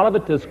in his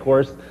Olivet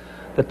Discourse,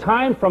 the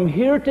time from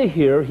here to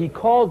here, he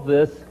calls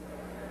this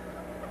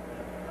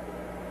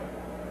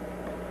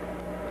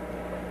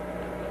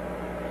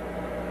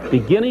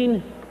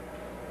beginning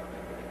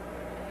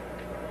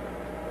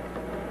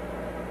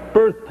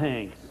birth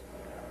pangs.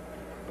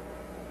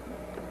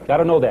 Got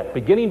to know that.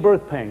 Beginning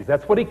birth pangs.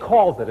 That's what he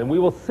calls it. And we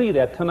will see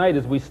that tonight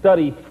as we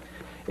study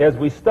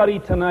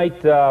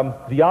tonight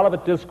the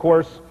Olivet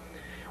Discourse.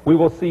 We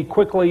will see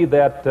quickly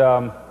that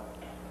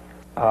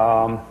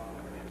I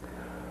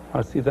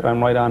see that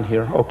I'm right on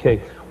here.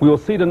 Okay. We will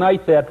see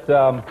tonight that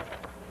the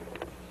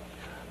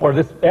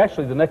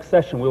next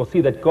session, we will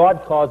see that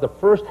God caused the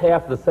first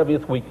half of the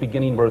 70th week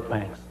beginning birth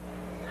pangs.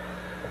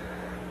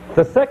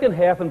 The second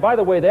half, and by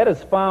the way, that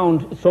is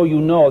found, so you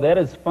know, that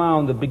is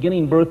found, the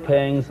beginning birth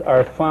pangs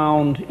are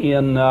found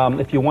in,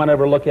 if you want to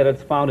ever look at it,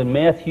 it's found in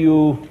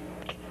Matthew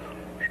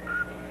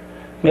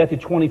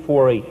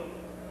 24:8.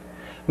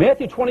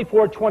 Matthew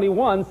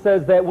 24:21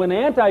 says that when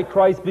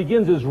Antichrist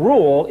begins his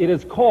rule, it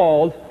is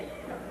called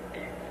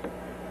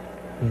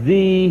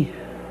the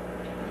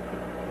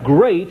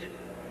Great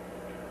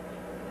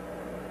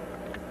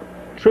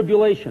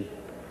Tribulation.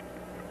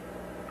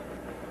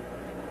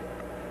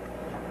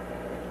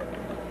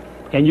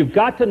 And you've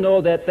got to know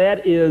that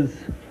that is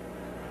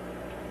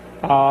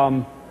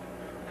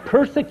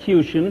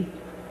persecution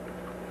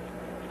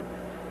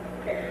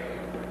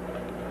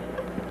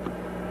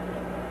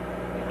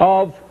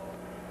of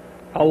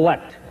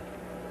elect.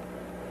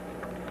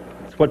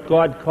 That's what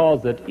God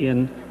calls it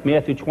in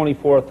Matthew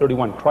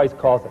 24:31. Christ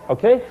calls it.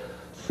 Okay?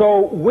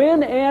 So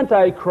when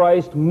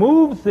Antichrist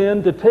moves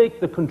in to take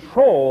the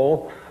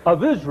control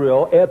of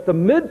Israel at the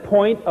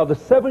midpoint of the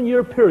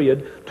 7-year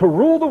period to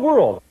rule the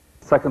world.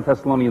 2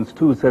 Thessalonians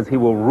 2 says he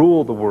will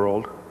rule the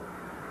world.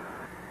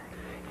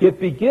 It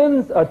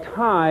begins a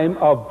time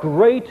of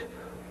great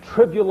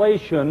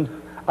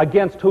tribulation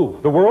against who?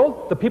 The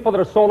world? The people that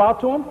are sold out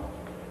to him?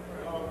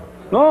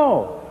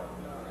 No.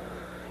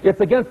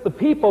 It's against the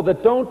people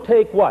that don't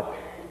take what?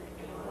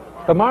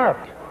 The mark.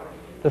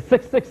 The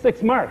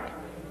 666 mark.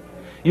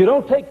 You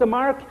don't take the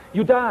mark,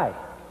 you die.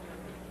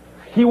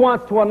 He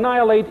wants to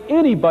annihilate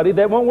anybody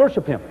that won't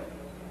worship him.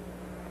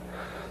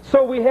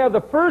 So we have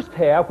the first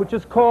half, which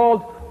is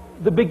called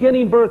the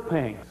beginning birth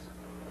pangs.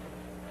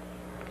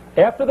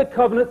 After the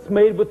covenant's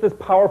made with this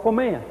powerful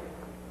man.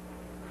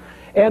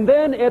 And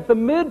then at the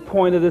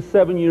midpoint of this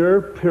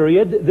 7-year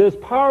period, this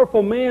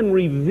powerful man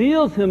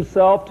reveals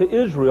himself to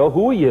Israel,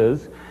 who he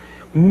is,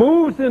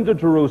 moves into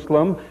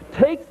Jerusalem,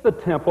 takes the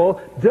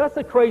temple,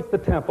 desecrates the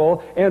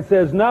temple, and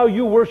says, now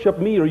you worship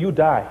me or you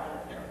die.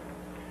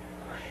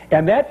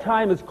 And that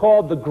time is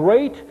called the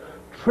Great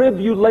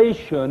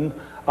Tribulation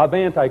of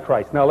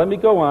Antichrist. Now let me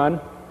go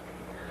on.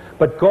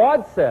 But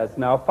God says,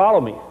 now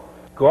follow me,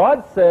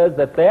 God says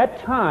that that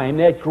time,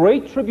 that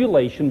Great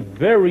Tribulation,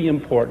 very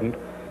important,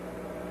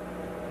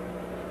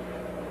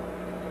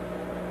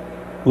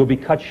 will be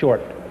cut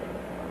short.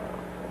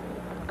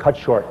 Cut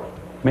short.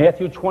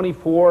 Matthew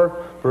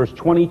 24, verse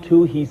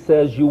 22, he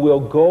says, you will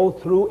go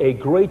through a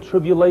great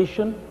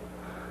tribulation.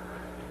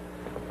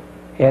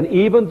 And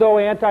even though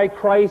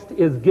Antichrist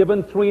is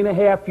given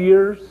 3.5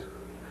 years,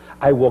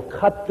 I will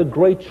cut the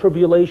great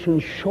tribulation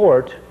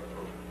short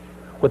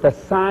with a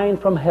sign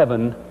from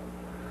heaven,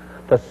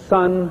 the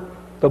sun,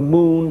 the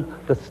moon,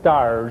 the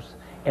stars.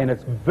 And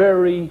it's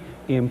very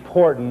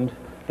important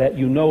that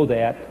you know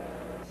that.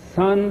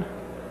 Sun,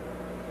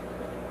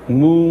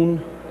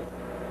 moon,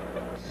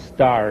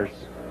 stars.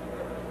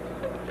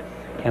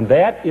 And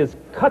that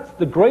cuts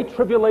the great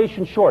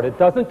tribulation short. It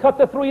doesn't cut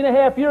the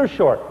 3.5 years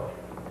short.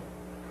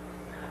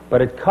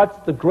 But it cuts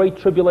the great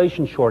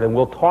tribulation short, and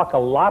we'll talk a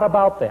lot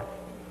about that.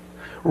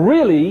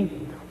 Really,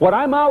 what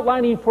I'm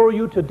outlining for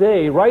you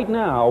today, right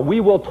now,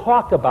 we will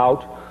talk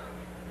about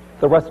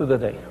the rest of the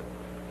day.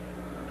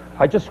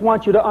 I just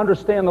want you to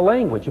understand the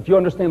language. If you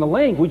understand the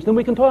language, then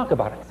we can talk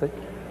about it, see?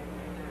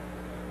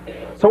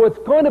 So it's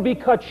going to be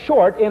cut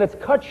short, and it's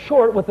cut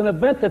short with an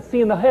event that's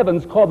seen in the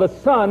heavens called the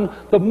sun,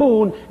 the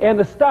moon, and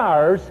the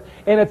stars.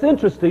 And it's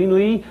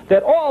interestingly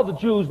that all the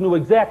Jews knew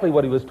exactly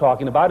what he was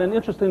talking about, and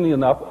interestingly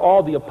enough,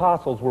 all the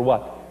apostles were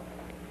what?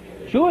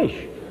 Jewish.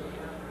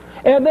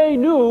 And they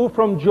knew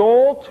from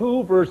Joel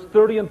 2, verse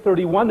 30 and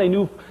 31, they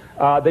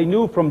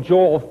knew from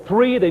Joel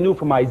 3, they knew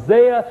from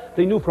Isaiah,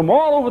 they knew from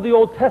all over the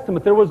Old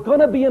Testament there was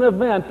going to be an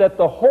event that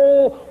the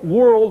whole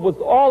world,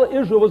 all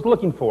Israel was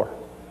looking for.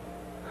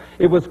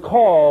 It was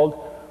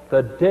called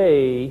the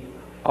Day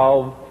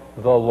of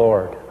the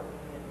Lord.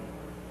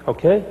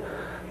 Okay?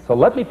 So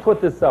let me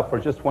put this up for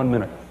just 1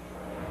 minute.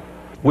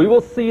 We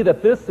will see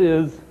that this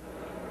is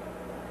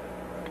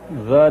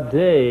the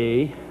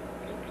Day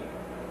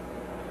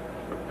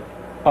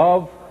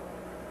of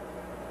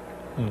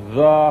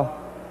the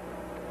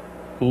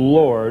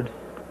Lord,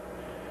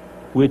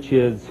 which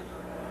is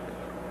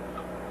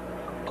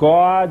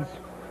God's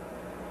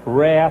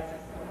wrath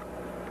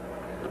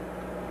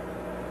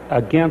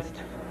against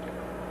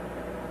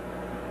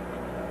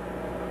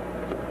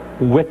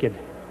wicked.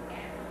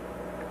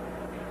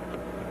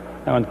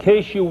 Now, in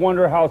case you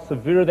wonder how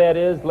severe that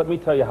is, let me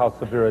tell you how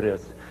severe it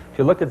is. If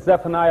you look at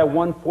Zephaniah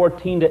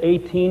 1:14 to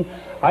 18,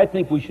 I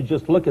think we should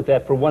just look at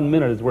that for 1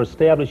 minute as we're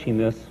establishing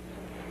this.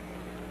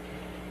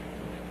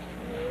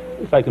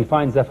 If I can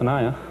find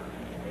Zephaniah.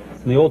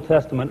 It's in the Old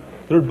Testament,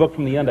 3rd book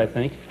from the end, I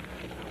think,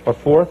 or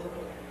 4th.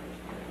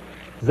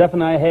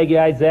 Zephaniah,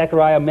 Haggai,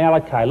 Zechariah,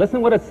 Malachi. Listen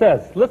to what it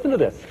says. Listen to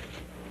this.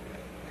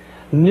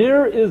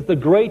 Near is the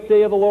great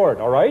day of the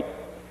Lord, all right?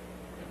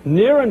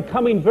 Near and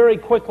coming very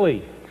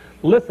quickly.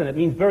 Listen, it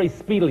means very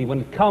speedily.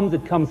 When it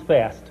comes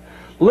fast.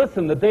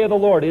 Listen, the day of the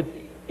Lord.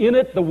 In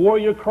it, the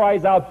warrior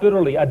cries out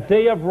bitterly. A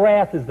day of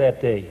wrath is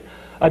that day.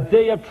 A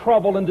day of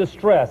trouble and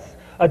distress.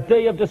 A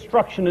day of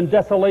destruction and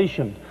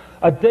desolation.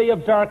 A day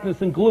of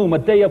darkness and gloom, a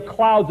day of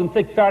clouds and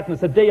thick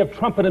darkness, a day of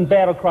trumpet and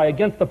battle cry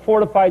against the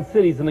fortified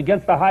cities and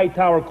against the high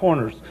tower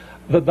corners,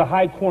 the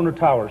high corner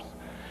towers.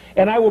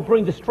 And I will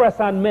bring distress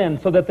on men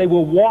so that they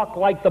will walk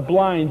like the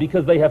blind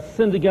because they have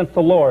sinned against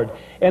the Lord.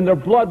 And their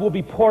blood will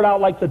be poured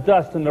out like the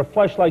dust and their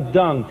flesh like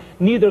dung.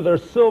 Neither their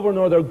silver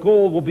nor their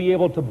gold will be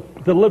able to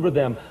deliver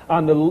them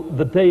on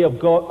the day of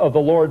the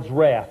Lord's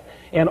wrath.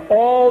 And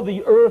all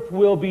the earth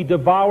will be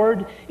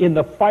devoured in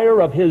the fire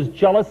of his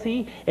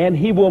jealousy, and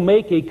he will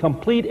make a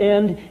complete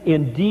end,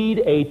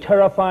 indeed a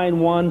terrifying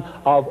one,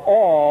 of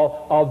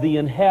all of the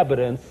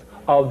inhabitants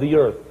of the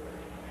earth.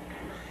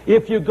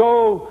 If you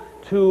go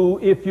to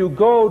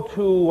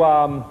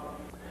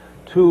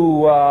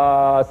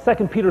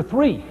 2 Peter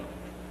 3,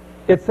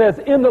 it says,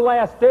 in the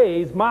last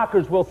days,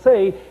 mockers will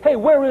say, hey,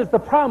 where is the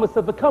promise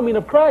of the coming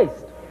of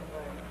Christ?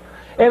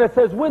 And it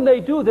says, when they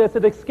do this,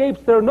 it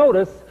escapes their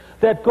notice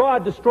that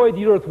God destroyed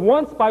the earth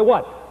once by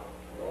what?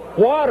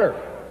 Water.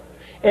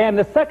 And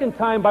the second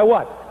time by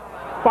what?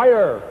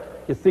 Fire.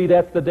 You see,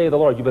 that's the day of the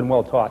Lord. You've been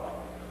well taught.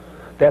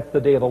 That's the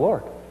day of the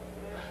Lord.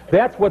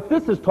 That's what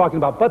this is talking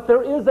about. But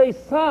there is a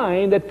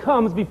sign that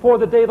comes before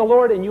the day of the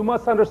Lord, and you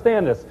must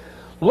understand this.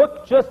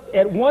 Look just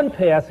at one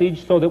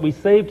passage so that we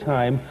save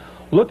time.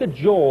 Look at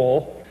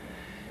Joel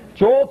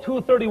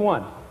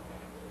 2:31.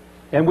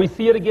 And we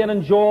see it again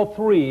in Joel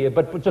 3,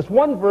 but just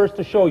one verse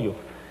to show you.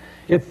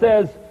 It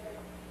says,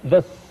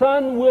 the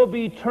sun will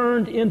be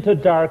turned into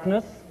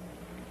darkness,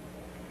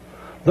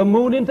 the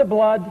moon into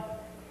blood,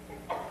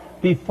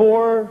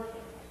 before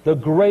the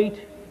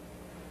great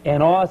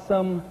and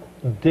awesome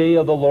day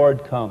of the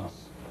Lord comes.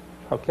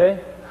 Okay?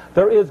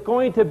 There is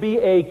going to be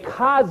a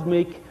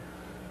cosmic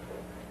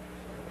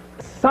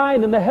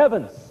sign in the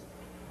heavens.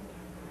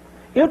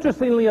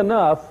 Interestingly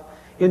enough,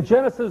 in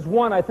Genesis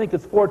 1, I think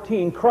it's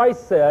 14,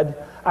 Christ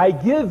said, I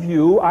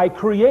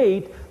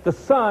create the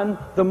sun,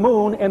 the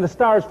moon, and the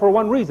stars for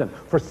one reason.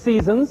 For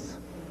seasons,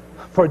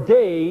 for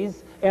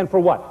days, and for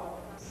what?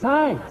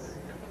 Signs.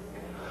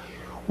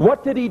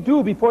 What did he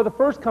do before the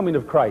first coming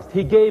of Christ?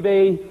 He gave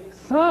a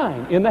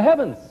sign in the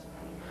heavens.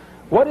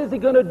 What is he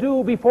going to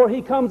do before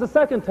he comes a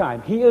second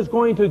time? He is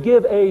going to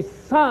give a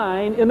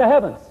sign in the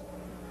heavens.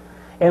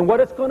 And what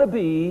it's going to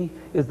be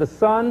is the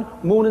sun,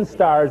 moon, and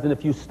stars. And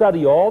if you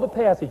study all the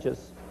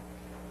passages,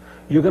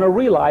 you're going to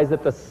realize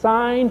that the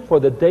sign for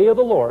the day of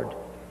the Lord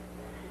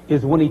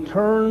is when he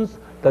turns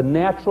the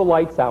natural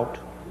lights out.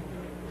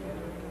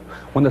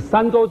 When the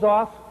sun goes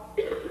off,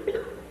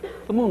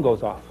 the moon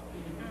goes off.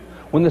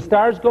 When the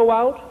stars go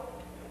out,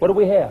 what do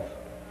we have?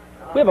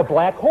 We have a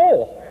black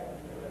hole.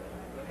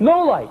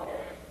 No light.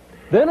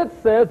 Then it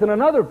says in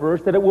another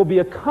verse that it will be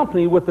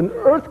accompanied with an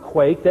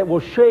earthquake that will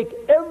shake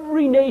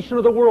every nation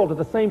of the world at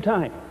the same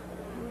time.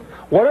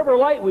 Whatever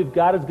light we've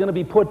got is going to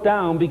be put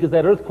down because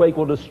that earthquake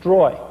will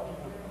destroy.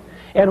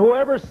 And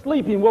whoever's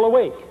sleeping will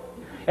awake.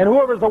 And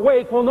whoever's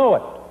awake will know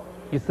it.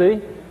 You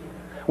see?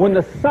 When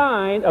the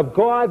sign of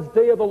God's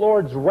day of the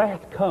Lord's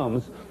wrath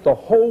comes, the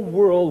whole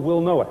world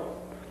will know it.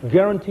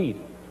 Guaranteed.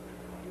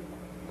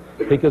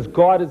 Because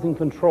God is in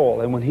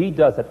control, and when he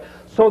does it.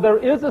 So there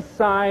is a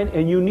sign,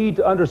 and you need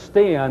to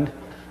understand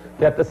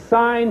that the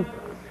sign,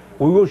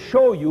 we will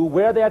show you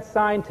where that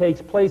sign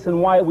takes place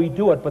and why we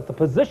do it. But the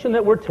position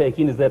that we're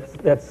taking is that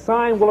that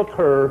sign will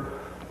occur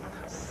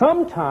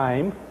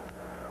sometime.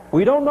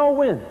 We don't know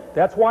when.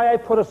 That's why I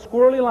put a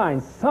squirrely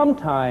line.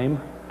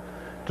 Sometime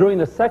during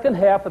the second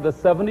half of the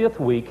 70th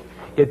week,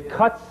 it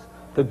cuts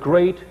the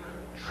Great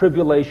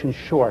Tribulation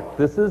short.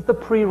 This is the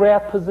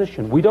pre-wrath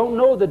position. We don't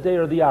know the day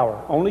or the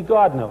hour. Only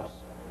God knows.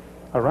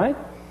 All right?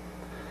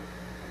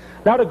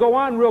 Now to go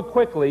on real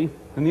quickly,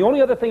 and the only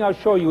other thing I'll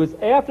show you is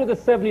after the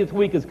 70th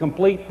week is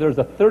complete, there's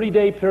a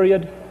 30-day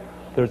period,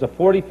 there's a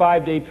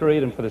 45-day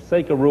period, and for the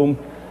sake of room,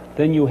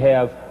 then you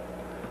have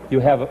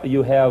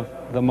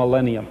the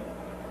millennium.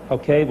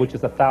 Okay, which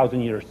is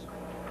 1,000 years.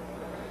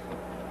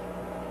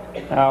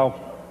 Now,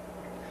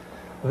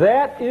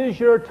 that is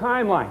your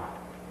timeline.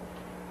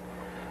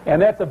 And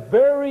that's a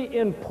very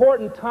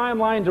important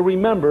timeline to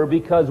remember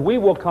because we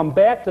will come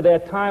back to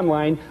that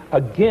timeline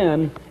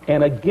again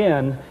and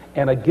again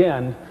and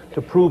again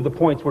to prove the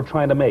points we're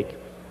trying to make.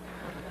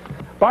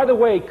 By the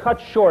way, cut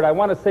short, I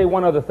want to say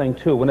one other thing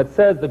too. When it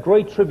says the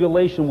Great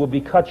Tribulation will be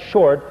cut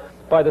short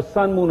by the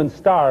sun, moon, and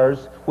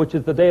stars, which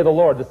is the day of the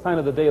Lord, the sign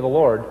of the day of the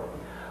Lord,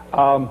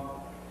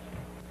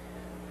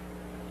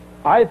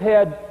 I've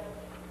had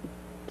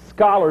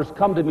scholars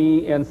come to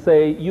me and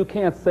say, you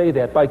can't say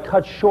that. By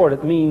cut short,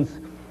 it means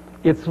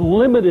it's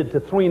limited to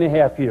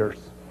 3.5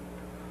 years.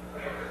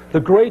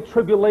 The Great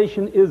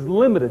Tribulation is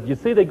limited. You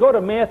see, they go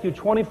to Matthew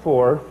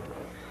 24.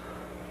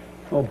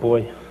 Oh,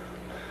 boy.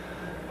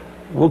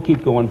 We'll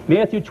keep going.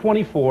 Matthew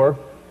 24,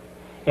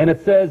 and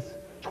it says,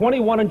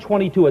 21 and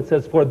 22, it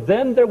says, for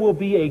then there will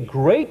be a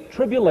great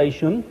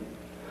tribulation,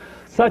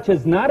 such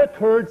has not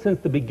occurred since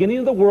the beginning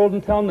of the world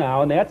until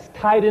now, and that's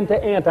tied into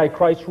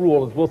Antichrist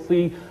rule, as we'll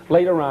see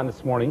later on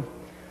this morning.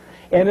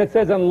 And it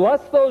says,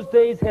 unless those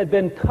days had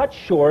been cut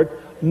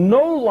short,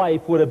 no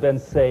life would have been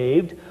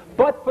saved,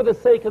 but for the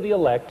sake of the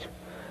elect,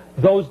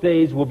 those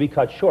days will be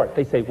cut short.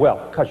 They say,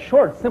 well, cut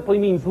short simply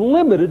means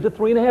limited to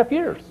 3.5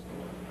 years.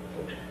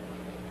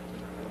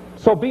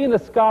 So being the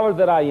scholar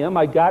that I am,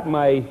 I got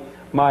my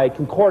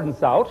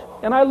concordance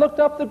out, and I looked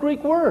up the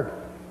Greek word.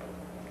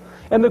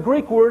 And the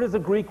Greek word is a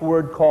Greek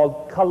word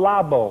called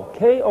kalabo,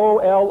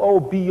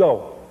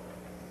 K-O-L-O-B-O.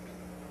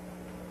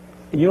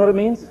 And you know what it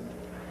means?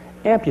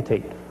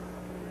 Amputate.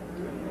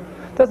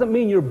 Doesn't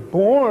mean you're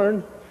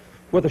born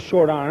with a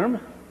short arm.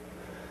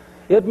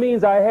 It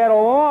means I had a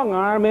long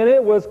arm and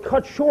it was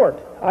cut short.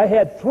 I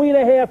had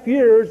 3.5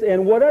 years,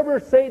 and whatever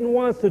Satan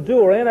wants to do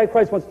or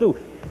Antichrist wants to do,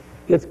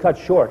 it's cut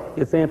short.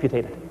 It's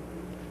amputated.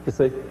 You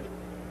see?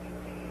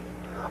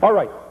 All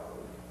right.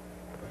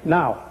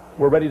 Now,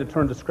 we're ready to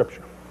turn to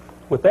Scripture.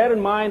 With that in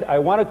mind, I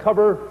want to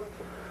cover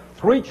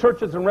 3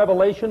 churches in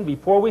Revelation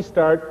before we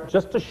start,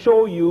 just to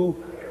show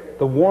you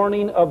the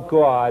warning of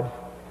God,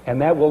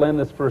 and that will end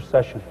this first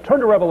session.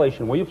 Turn to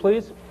Revelation, will you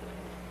please?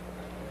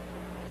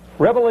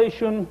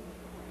 Revelation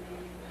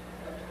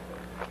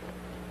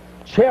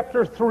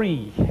chapter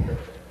 3.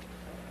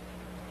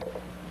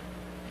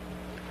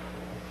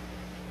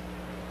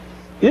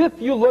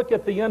 If you look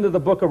at the end of the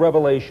book of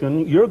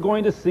Revelation, you're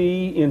going to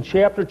see in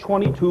chapter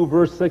 22,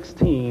 verse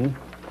 16,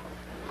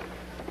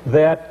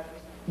 that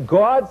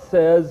God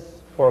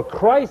says, or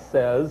Christ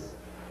says,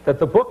 that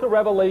the book of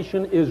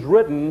Revelation is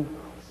written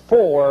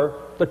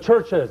for the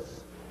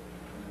churches.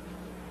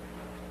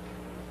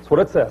 That's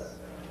what it says.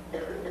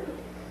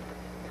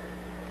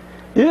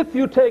 If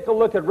you take a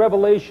look at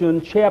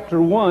Revelation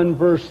chapter 1,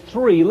 verse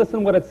 3,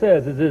 listen what it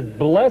says. It says,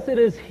 "Blessed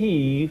is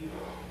he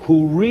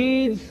who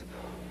reads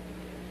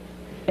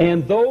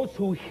and those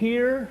who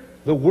hear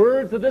the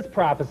words of this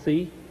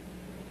prophecy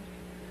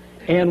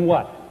and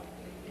what?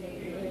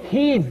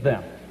 Heeds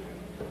them."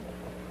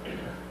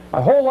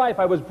 My whole life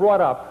I was brought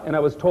up and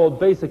I was told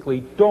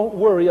basically, don't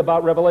worry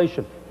about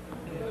Revelation.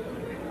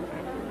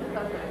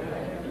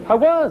 I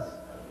was.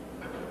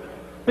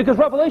 Because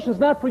Revelation's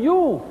not for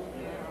you.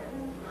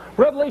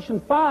 Revelation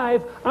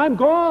 5, I'm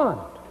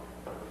gone.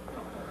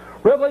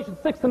 Revelation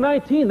 6 to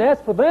 19,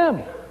 that's for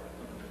them.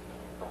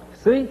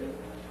 See?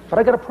 But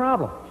I got a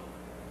problem.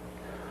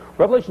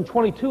 Revelation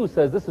 22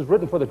 says this is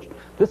written for the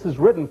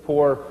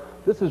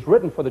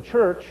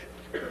church.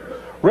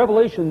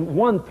 Revelation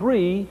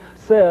 1:3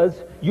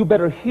 says you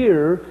better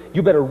hear,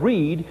 you better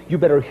read, you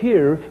better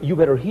hear, you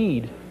better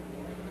heed.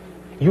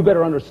 You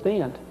better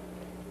understand.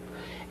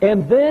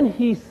 And then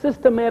he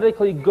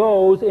systematically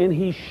goes and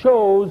he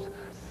shows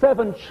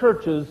 7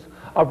 churches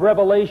of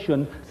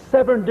Revelation,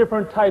 7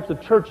 different types of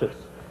churches.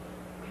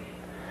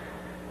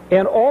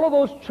 And all of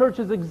those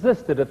churches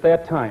existed at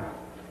that time.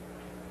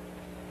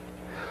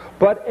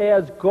 But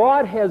as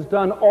God has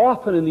done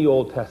often in the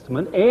Old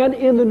Testament and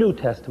in the New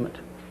Testament,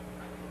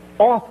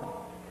 often,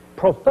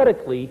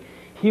 prophetically,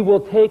 he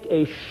will take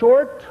a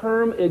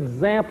short-term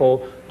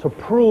example to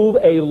prove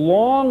a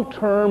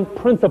long-term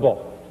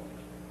principle.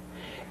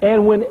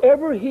 And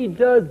whenever he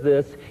does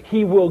this,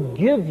 he will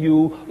give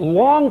you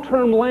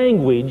long-term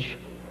language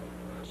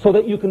so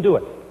that you can do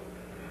it.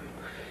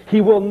 He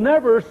will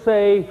never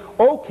say,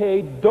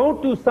 okay,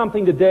 don't do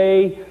something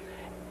today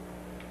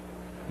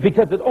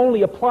because it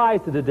only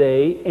applies to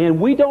today, and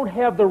we don't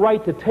have the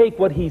right to take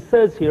what he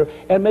says here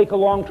and make a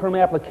long-term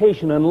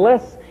application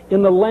unless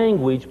in the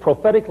language,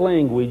 prophetic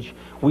language,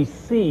 we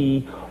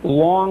see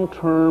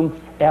long-term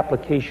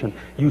application.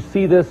 You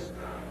see this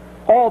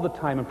all the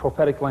time in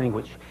prophetic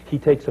language. He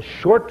takes a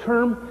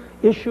short-term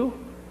issue,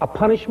 a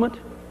punishment,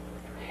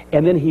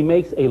 and then he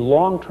makes a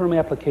long-term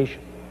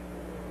application.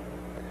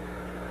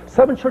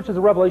 7 churches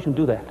of Revelation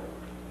do that.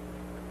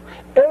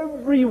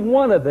 Every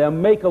one of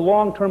them make a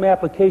long-term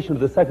application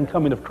of the second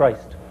coming of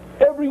Christ.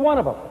 Every one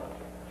of them.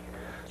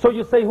 So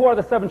you say, who are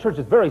the 7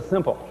 churches? Very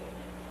simple.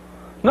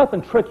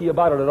 Nothing tricky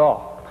about it at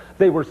all.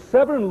 They were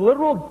 7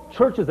 literal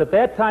churches at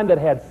that time that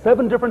had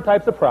 7 different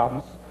types of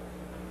problems.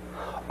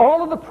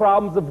 All of the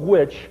problems of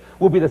which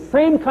will be the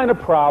same kind of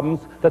problems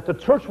that the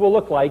church will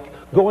look like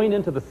going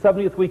into the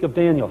 70th week of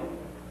Daniel.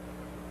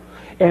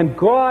 And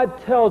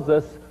God tells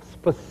us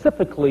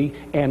specifically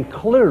and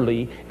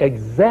clearly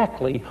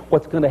exactly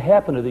what's going to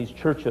happen to these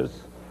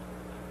churches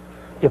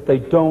if they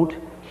don't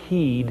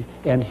heed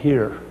and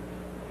hear.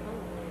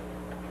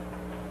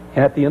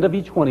 And at the end of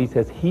each one he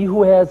says, he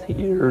who has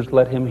ears,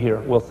 let him hear.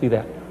 We'll see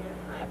that.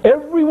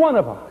 Every one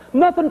of them.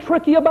 Nothing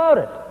tricky about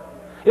it.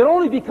 It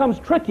only becomes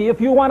tricky if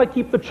you want to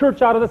keep the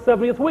church out of the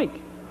 70th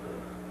week.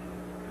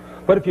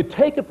 But if you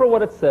take it for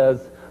what it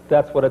says,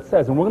 that's what it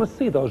says. And we're going to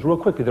see those real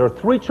quickly. There are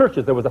 3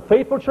 churches. There was a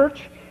faithful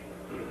church,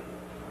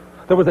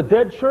 there was a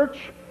dead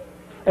church,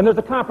 and there's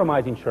a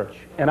compromising church.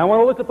 And I want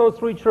to look at those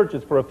 3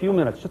 churches for a few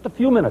minutes, just a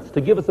few minutes,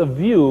 to give us a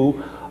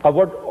view of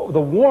what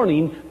the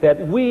warning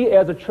that we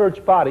as a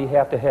church body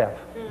have to have.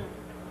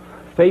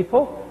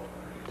 Faithful,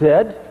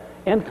 dead,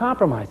 and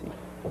compromising.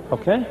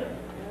 Okay?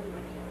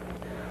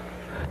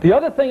 The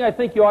other thing I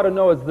think you ought to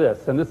know is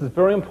this, and this is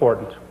very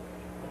important.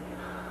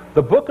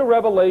 The book of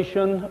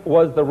Revelation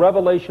was the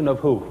revelation of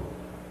who?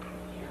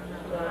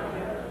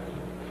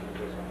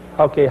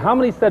 Okay, how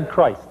many said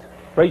Christ?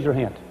 Raise your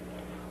hand.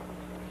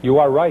 You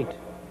are right.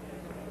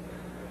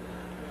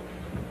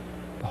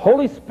 The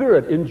Holy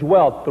Spirit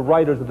indwelt the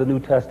writers of the New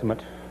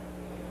Testament.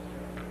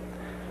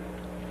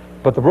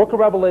 But the book of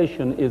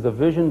Revelation is a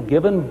vision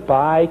given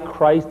by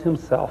Christ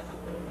himself,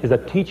 is a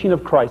teaching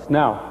of Christ.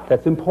 Now,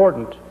 that's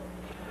important.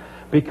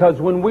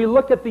 Because when we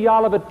look at the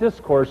Olivet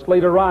Discourse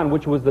later on,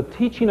 which was the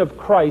teaching of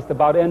Christ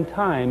about end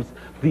times,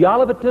 the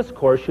Olivet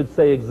Discourse should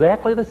say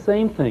exactly the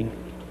same thing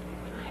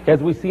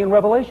as we see in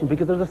Revelation,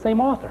 because they're the same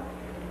author.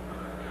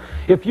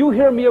 If you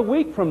hear me a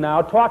week from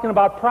now talking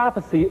about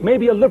prophecy,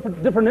 maybe a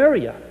different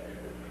area,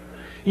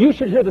 you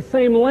should hear the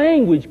same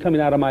language coming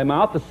out of my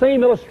mouth, the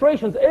same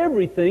illustrations,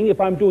 everything,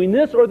 if I'm doing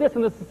this or this,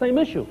 and it's the same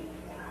issue.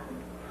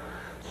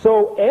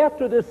 So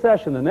after this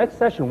session, the next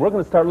session, we're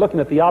going to start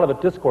looking at the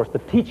Olivet Discourse. The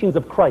teachings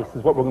of Christ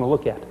is what we're going to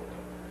look at.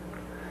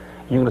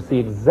 You're going to see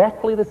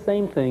exactly the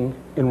same thing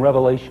in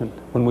Revelation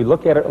when we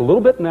look at it a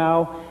little bit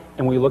now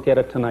and we look at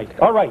it tonight.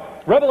 All right,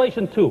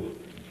 Revelation 2,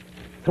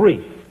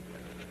 3.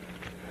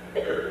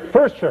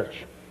 First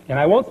church. And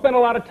I won't spend a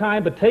lot of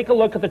time, but take a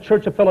look at the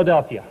Church of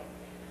Philadelphia.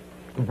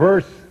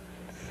 Verse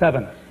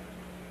 7.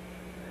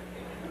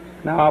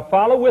 Now,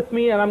 follow with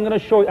me, and I'm going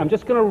to show you. I'm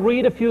just going to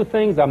read a few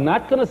things. I'm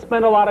not going to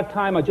spend a lot of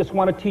time. I just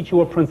want to teach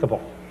you a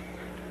principle.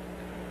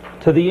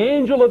 To the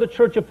angel of the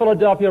Church of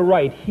Philadelphia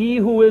write, He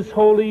who is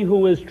holy,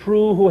 who is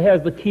true, who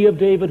has the key of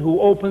David, who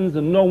opens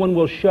and no one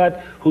will shut,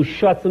 who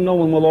shuts and no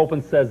one will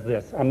open, says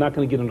this. I'm not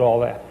going to get into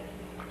all that.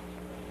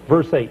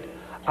 Verse 8.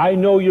 I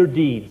know your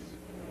deeds.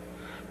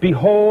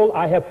 Behold,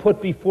 I have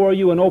put before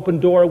you an open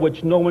door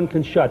which no one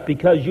can shut,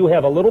 because you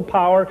have a little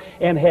power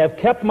and have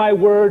kept my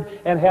word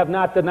and have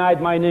not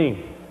denied my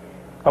name.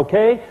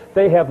 Okay?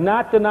 They have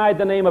not denied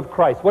the name of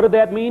Christ. What did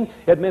that mean?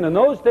 It meant in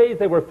those days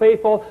they were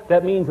faithful.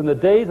 That means in the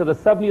days of the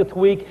 70th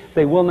week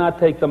they will not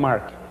take the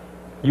mark.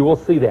 You will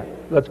see that.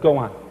 Let's go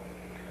on.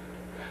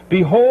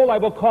 Behold, I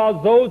will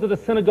cause those of the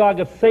synagogue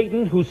of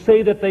Satan who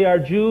say that they are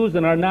Jews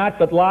and are not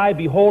but lie.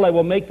 Behold, I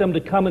will make them to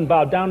come and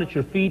bow down at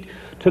your feet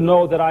to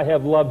know that I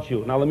have loved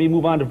you. Now let me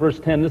move on to verse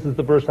 10. This is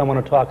the verse I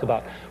want to talk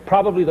about.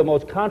 Probably the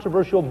most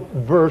controversial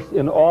verse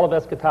in all of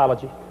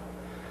eschatology.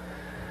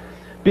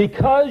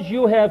 Because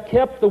you have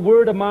kept the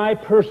word of my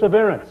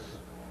perseverance.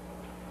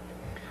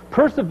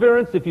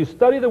 Perseverance, if you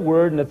study the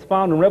word, and it's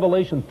found in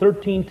Revelation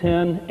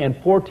 13:10 and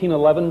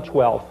 14:11,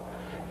 12.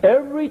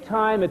 Every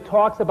time it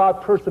talks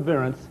about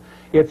perseverance,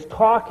 it's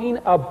talking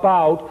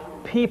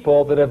about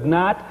people that have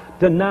not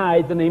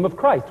denied the name of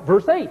Christ.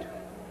 Verse 8.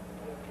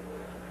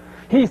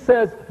 He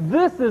says,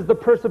 this is the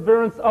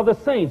perseverance of the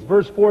saints.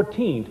 Verse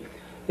 14.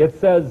 It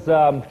says,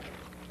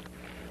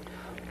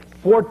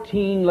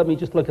 14, let me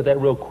just look at that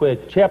real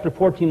quick. Chapter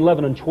 14,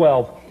 11, and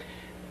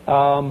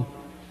 12.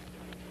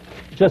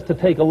 Just to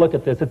take a look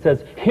at this. It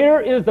says,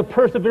 here is the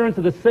perseverance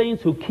of the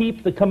saints who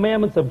keep the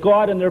commandments of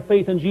God and their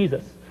faith in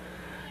Jesus.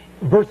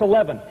 Verse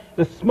 11,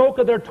 the smoke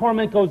of their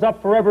torment goes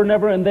up forever and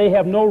ever, and they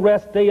have no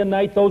rest day and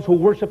night, those who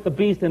worship the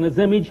beast and his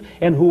image,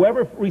 and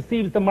whoever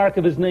receives the mark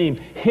of his name.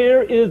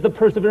 Here is the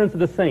perseverance of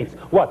the saints.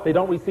 What? They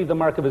don't receive the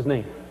mark of his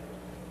name.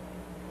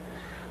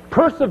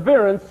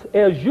 Perseverance,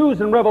 as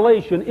used in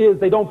Revelation, is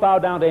they don't bow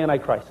down to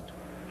Antichrist.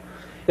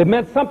 It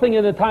meant something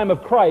in the time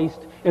of Christ.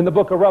 In the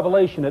book of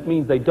Revelation, it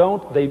means they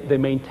don't. They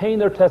maintain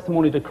their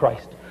testimony to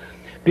Christ.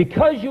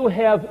 Because you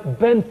have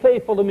been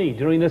faithful to me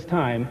during this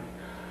time,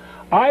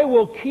 I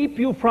will keep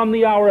you from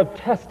the hour of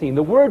testing.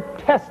 The word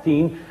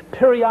testing,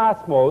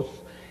 periosmos,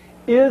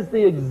 is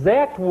the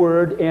exact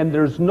word, and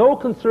there's no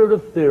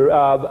conservative theory.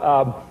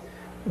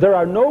 There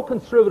are no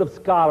conservative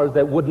scholars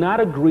that would not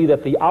agree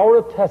that the hour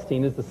of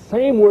testing is the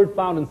same word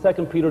found in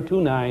 2 Peter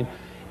 2:9,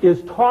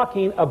 is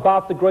talking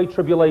about the Great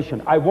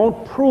Tribulation. I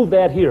won't prove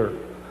that here,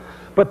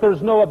 but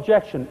there's no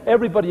objection.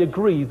 Everybody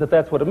agrees that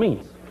that's what it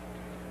means.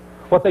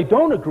 What they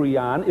don't agree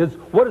on is,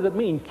 what does it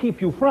mean, keep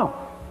you from?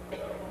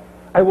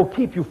 I will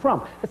keep you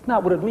from. That's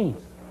not what it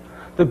means.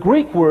 The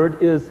Greek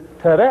word is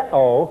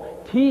tereo,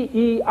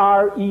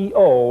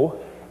 T-E-R-E-O,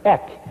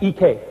 ek,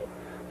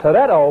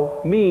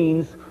 Tereo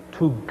means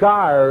to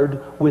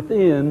guard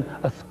within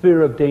a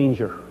sphere of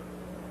danger.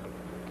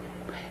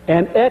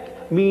 And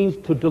ek means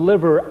to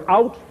deliver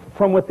out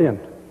from within.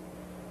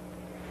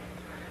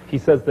 He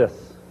says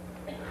this,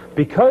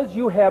 because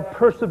you have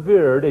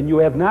persevered and you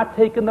have not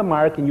taken the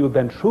mark and you have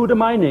been true to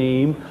my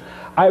name,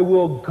 I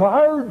will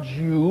guard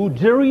you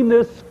during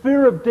this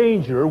sphere of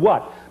danger,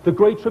 what? The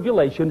Great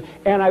Tribulation,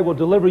 and I will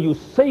deliver you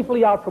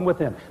safely out from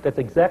within. That's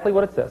exactly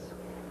what it says,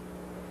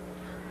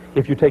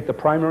 if you take the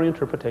primary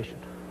interpretation.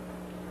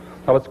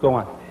 Now let's go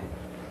on.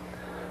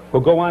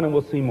 We'll go on and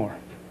we'll see more.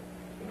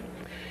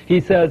 He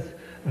says,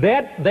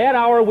 that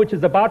hour which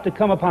is about to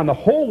come upon the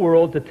whole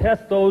world to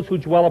test those who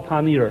dwell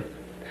upon the earth.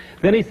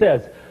 Then he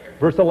says,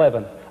 verse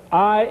 11,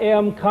 I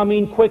am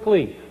coming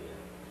quickly.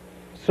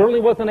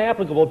 Certainly wasn't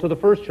applicable to the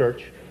first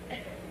church.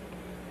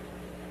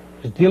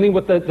 It's dealing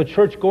with the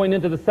church going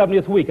into the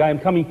 70th week. I am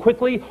coming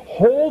quickly.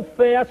 Hold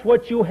fast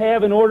what you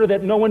have in order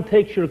that no one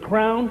takes your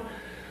crown.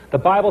 The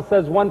Bible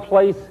says one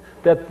place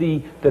that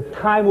the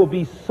time will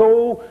be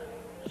so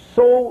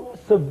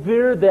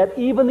severe that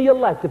even the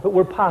elect, if it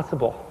were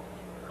possible,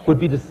 would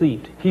be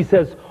deceived. He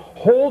says,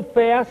 hold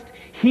fast.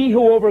 He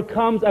who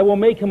overcomes, I will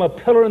make him a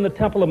pillar in the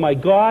temple of my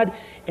God.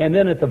 And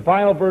then at the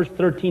final verse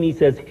 13, he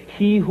says,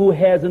 he who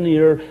has an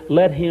ear,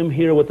 let him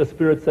hear what the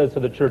Spirit says to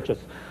the churches.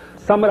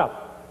 Sum it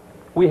up.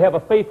 We have a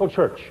faithful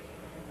church.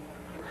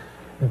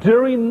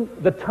 During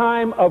the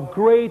time of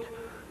great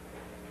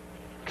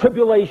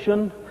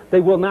tribulation,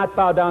 they will not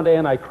bow down to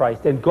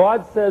Antichrist. And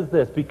God says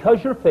this,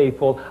 because you're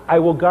faithful, I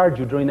will guard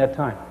you during that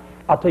time.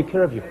 I'll take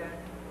care of you.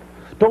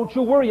 Don't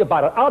you worry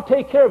about it. I'll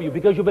take care of you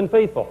because you've been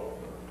faithful.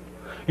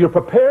 You're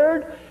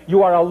prepared,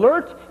 you are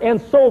alert and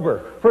sober.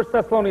 1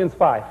 Thessalonians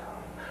 5.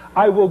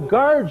 I will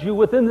guard you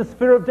within the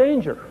sphere of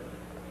danger.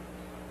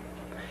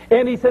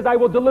 And he says, I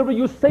will deliver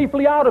you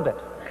safely out of it.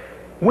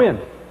 When?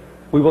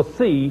 We will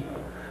see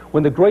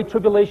when the Great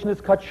Tribulation is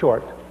cut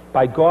short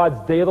by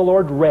God's day of the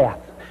Lord wrath,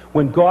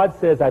 When God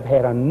says, I've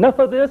had enough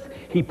of this,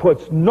 he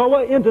puts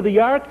Noah into the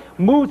ark,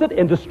 moves it,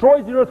 and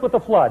destroys the earth with a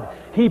flood.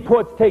 He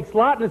takes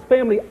Lot and his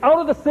family out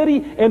of the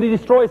city, and he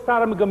destroys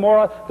Sodom and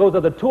Gomorrah. Those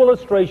are the two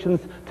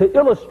illustrations to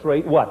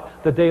illustrate what?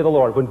 The day of the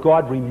Lord, when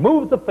God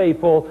removes the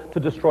faithful to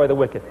destroy the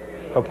wicked.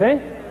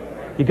 Okay?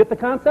 You get the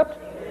concept?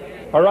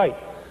 All right.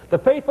 The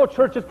faithful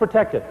church is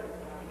protected.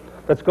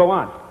 Let's go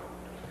on.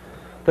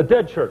 The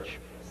dead church,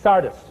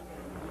 Sardis.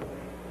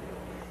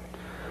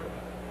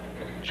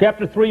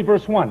 Chapter 3,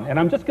 verse 1. And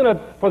I'm just going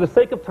to, for the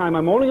sake of time,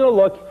 I'm only going to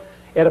look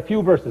at a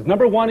few verses.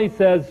 Number 1, he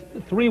says,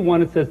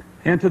 3:1, it says,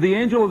 "And to the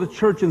angel of the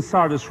church in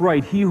Sardis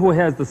write, he who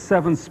has the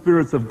 7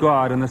 spirits of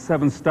God and the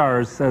 7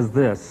 stars says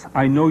this,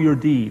 I know your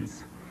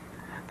deeds,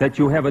 that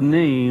you have a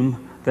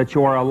name, that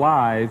you are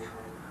alive,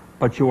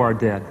 but you are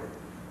dead."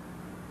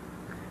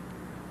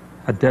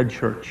 A dead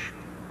church.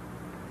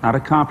 Not a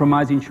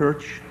compromising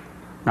church,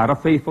 not a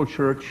faithful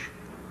church,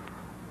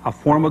 a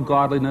form of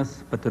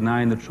godliness, but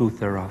denying the truth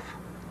thereof.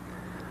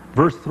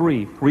 Verse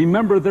 3,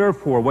 "Remember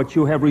therefore what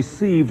you have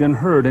received and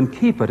heard, and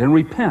keep it, and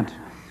repent.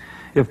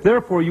 If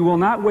therefore you will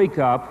not wake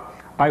up,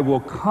 I will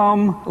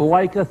come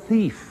like a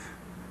thief."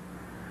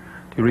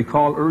 Do you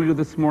recall earlier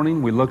this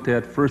morning we looked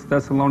at 1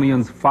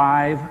 Thessalonians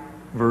 5,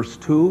 verse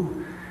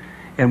 2,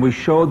 and we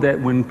showed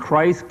that when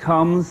Christ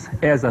comes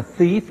as a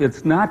thief,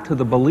 it's not to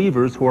the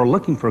believers who are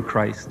looking for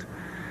Christ.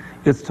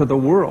 It's to the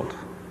world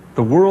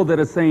that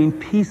is saying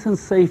peace and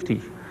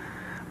safety.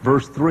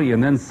 Verse 3,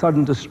 "And then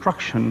sudden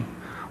destruction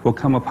will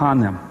come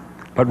upon them."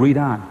 But read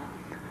on.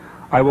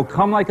 "I will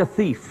come like a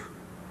thief,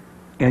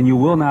 and you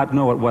will not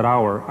know at what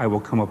hour I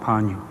will come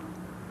upon you."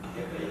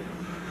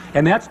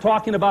 And that's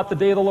talking about the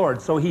day of the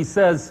Lord. So he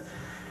says,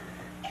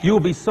 you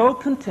will be so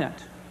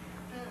content,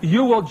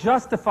 you will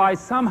justify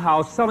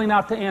somehow selling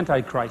out to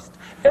Antichrist.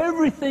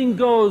 Everything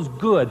goes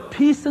good.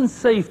 Peace and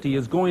safety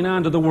is going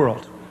on to the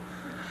world.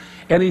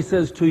 And he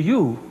says, to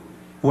you,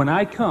 when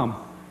I come,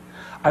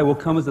 I will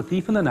come as a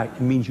thief in the night.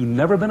 It means you've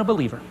never been a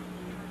believer.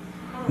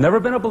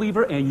 Never been a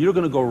believer, and you're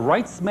going to go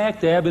right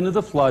smack dab into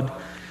the flood,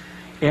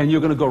 and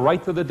you're going to go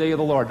right to the day of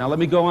the Lord. Now let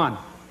me go on.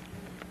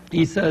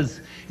 He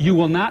says, you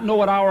will not know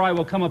what hour I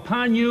will come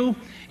upon you.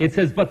 It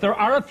says, but there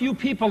are a few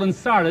people in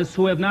Sardis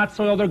who have not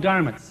soiled their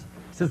garments.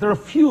 He says, there are a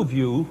few of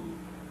you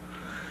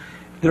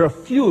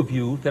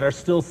that are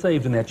still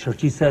saved in that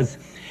church. He says,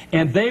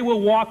 and they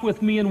will walk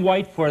with me in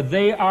white, for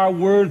they are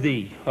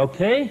worthy.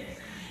 Okay?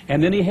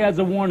 And then he has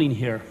a warning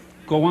here.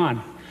 Go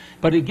on.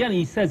 But again,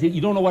 he says, you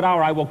don't know what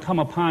hour I will come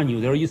upon you.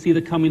 There you see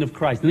the coming of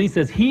Christ. And he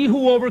says, he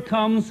who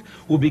overcomes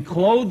will be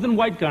clothed in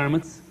white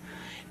garments,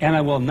 and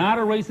I will not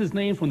erase his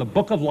name from the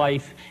book of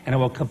life, and I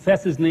will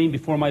confess his name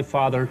before my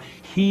Father.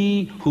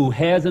 He who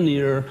has an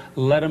ear,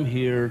 let him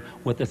hear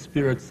what the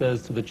Spirit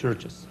says to the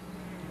churches.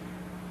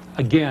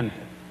 Again,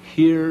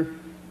 hear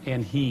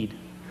and heed.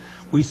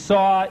 We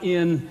saw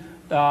in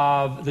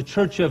the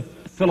church of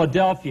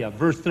Philadelphia,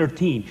 verse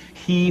 13,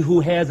 he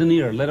who has an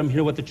ear, let him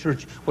hear what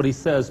he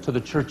says to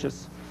the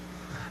churches.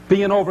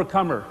 Be an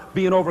overcomer.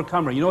 Be an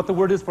overcomer. You know what the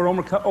word is for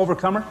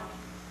overcomer?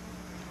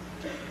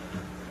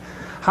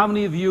 How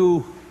many of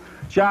you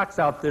jocks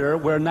out there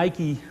wear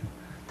Nike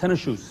tennis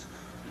shoes?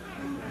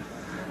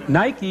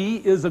 Nike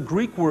is a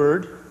Greek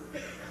word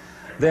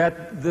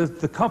that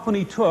the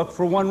company took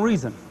for one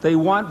reason. They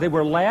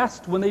were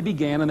last when they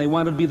began, and they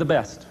wanted to be the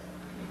best.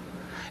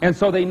 And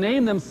so they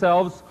named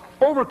themselves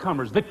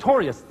overcomers,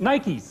 victorious,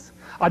 Nikes.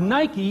 A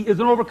Nike is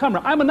an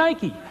overcomer. I'm a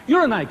Nike.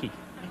 You're a Nike.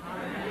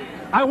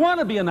 I want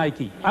to be a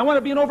Nike. I want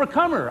to be an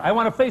overcomer. I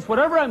want to face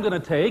whatever I'm going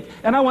to take,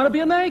 and I want to be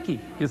a Nike.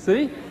 You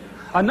see?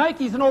 A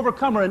Nike is an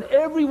overcomer, and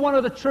every one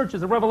of the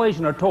churches of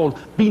Revelation are told,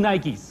 be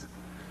Nikes.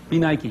 Be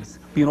Nikes.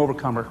 Be an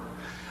overcomer.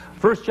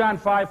 1 John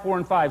 5, 4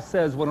 and 5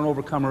 says what an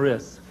overcomer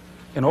is.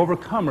 An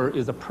overcomer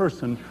is a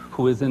person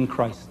who is in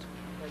Christ.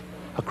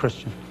 A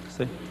Christian.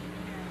 See?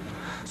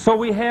 So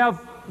we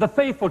have the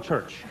faithful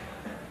church.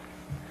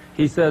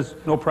 He says,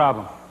 no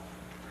problem.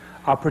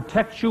 I'll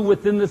protect you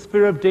within the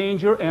sphere of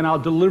danger, and I'll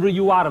deliver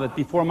you out of it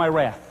before my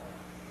wrath.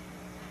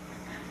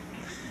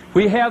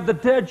 We have the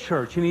dead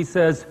church, and he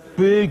says,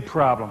 big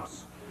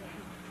problems.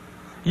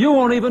 You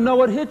won't even know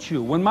what hit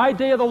you. When my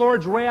day of the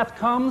Lord's wrath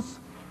comes,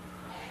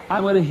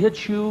 I'm going to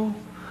hit you.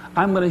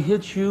 I'm going to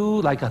hit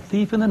you like a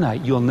thief in the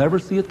night. You'll never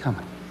see it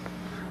coming.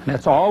 And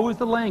that's always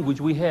the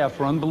language we have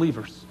for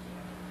unbelievers.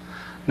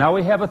 Now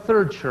we have a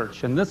third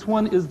church, and this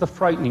one is the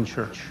frightening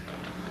church.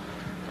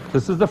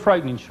 This is the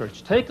frightening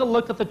church. Take a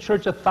look at the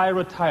church of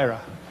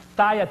Thyatira.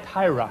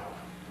 Thyatira.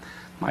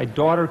 My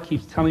daughter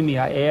keeps telling me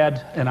I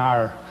add an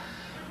R.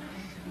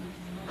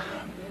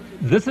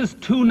 This is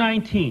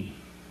 2:19. It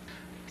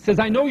says,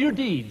 I know your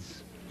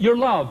deeds, your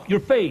love, your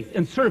faith,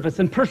 and service,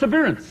 and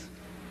perseverance.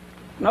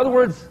 In other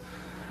words,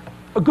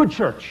 a good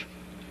church.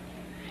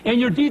 And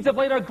your deeds of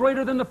late are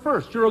greater than the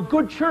first. You're a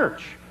good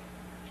church.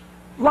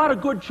 A lot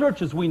of good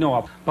churches we know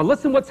of. But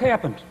listen what's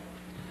happened.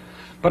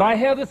 But I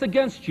have this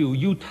against you.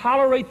 You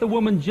tolerate the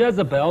woman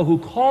Jezebel, who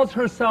calls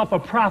herself a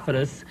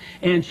prophetess,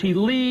 and she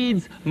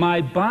leads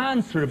my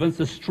bondservants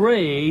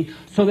astray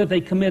so that they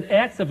commit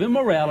acts of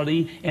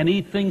immorality and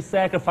eat things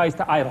sacrificed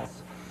to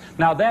idols.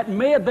 Now, that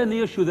may have been the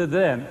issue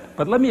then,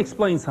 but let me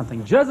explain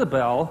something.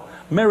 Jezebel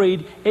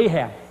married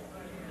Ahab.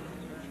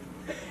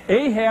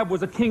 Ahab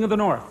was a king of the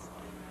north.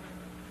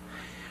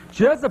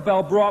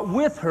 Jezebel brought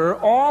with her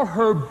all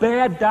her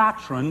bad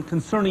doctrine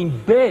concerning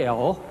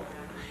Baal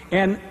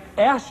and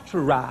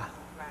Ashtoreth,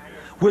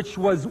 which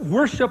was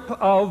worship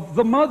of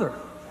the mother,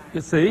 you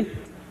see,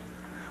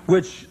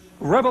 which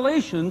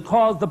Revelation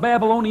calls the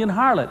Babylonian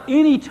harlot.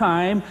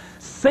 Anytime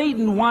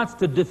Satan wants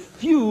to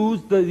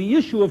diffuse the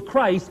issue of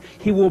Christ,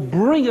 he will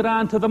bring it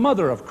on to the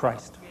mother of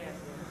Christ.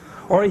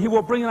 Or he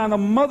will bring it on the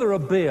mother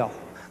of Baal.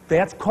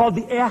 That's called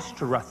the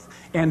Ashtoreth.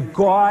 And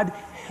God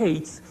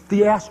hates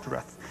the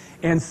Ashtoreth.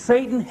 And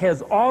Satan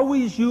has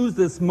always used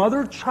this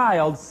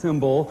mother-child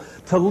symbol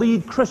to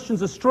lead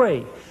Christians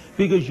astray.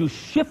 Because you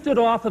shift it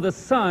off of the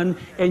son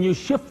and you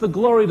shift the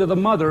glory to the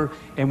mother.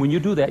 And when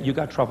you do that, you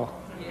got trouble.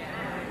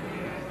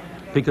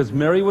 Because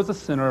Mary was a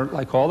sinner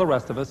like all the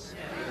rest of us.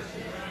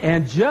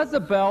 And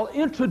Jezebel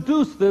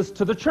introduced this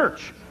to the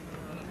church.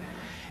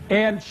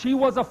 And she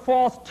was a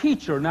false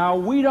teacher. Now,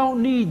 we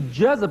don't need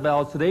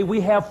Jezebels today. We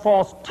have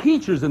false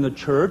teachers in the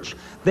church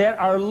that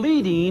are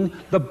leading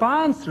the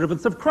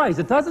bondservants of Christ.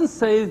 It doesn't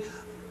say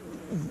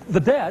the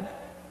dead.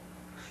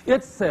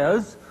 It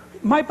says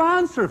my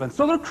bondservants.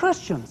 So they're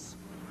Christians.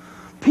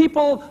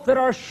 People that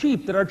are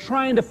sheep that are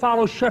trying to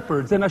follow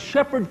shepherds. And a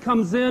shepherd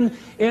comes in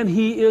and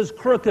he is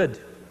crooked.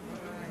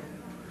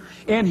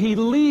 And he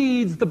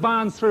leads the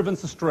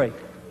bondservants astray.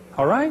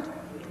 All right?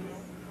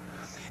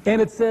 And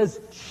it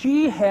says,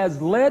 she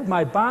has led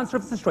my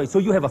bondservants astray. So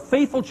you have a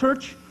faithful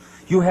church,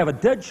 you have a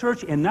dead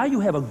church, and now you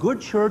have a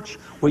good church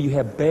where you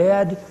have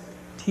bad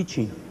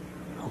teaching.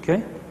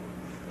 Okay?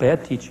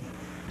 Bad teaching.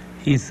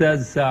 He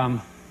says,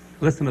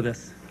 listen to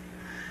this.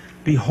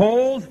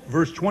 Behold,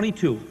 verse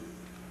 22.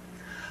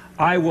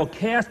 I will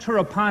cast her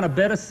upon a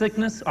bed of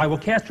sickness. I will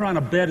cast her on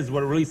a bed is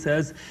what it really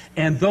says.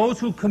 And those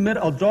who commit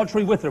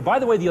adultery with her. By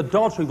the way, the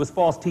adultery was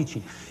false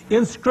teaching.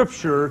 In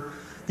Scripture,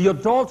 the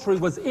adultery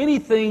was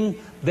anything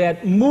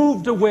that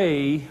moved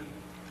away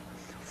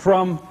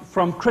from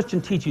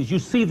Christian teachings. You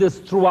see this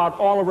throughout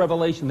all of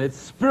Revelation. That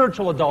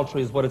spiritual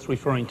adultery is what it's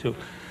referring to.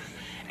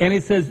 And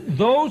it says,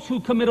 those who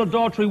commit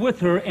adultery with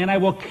her, and I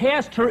will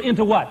cast her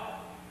into what?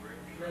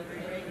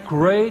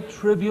 Great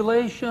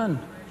tribulation.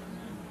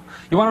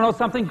 You want to know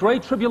something?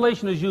 Great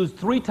tribulation is used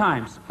 3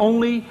 times,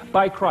 only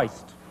by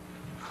Christ.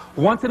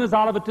 Once in his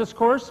Olivet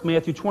Discourse,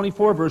 Matthew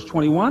 24, verse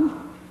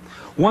 21.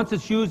 Once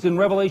it's used in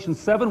Revelation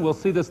 7, we'll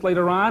see this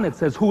later on. It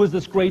says, who is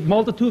this great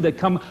multitude that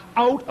come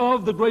out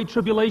of the great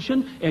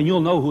tribulation? And you'll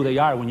know who they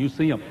are when you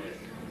see them.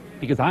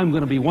 Because I'm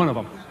going to be one of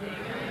them.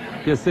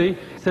 You see?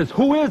 It says,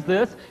 who is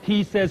this?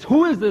 He says,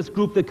 who is this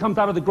group that comes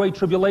out of the great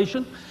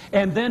tribulation?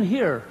 And then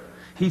here,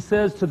 he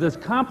says to this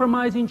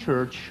compromising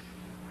church,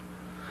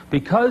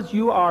 because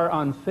you are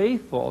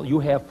unfaithful, you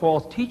have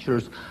false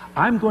teachers,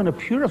 I'm going to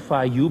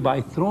purify you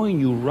by throwing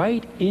you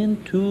right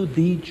into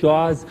the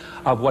jaws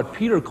of what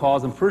Peter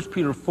calls in 1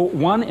 Peter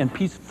 1 and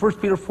 1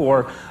 Peter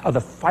 4 of the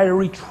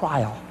fiery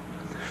trial,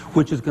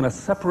 which is going to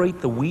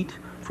separate the wheat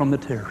from the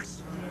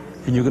tares.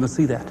 And you're going to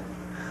see that.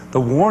 The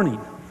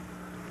warning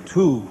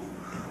to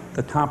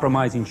the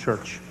compromising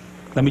church.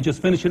 Let me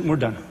just finish it and we're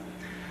done.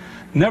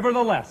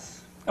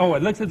 Nevertheless,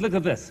 and look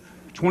at this,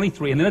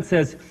 23, and then it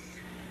says,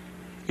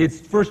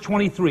 it's verse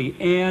 23,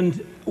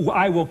 and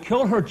I will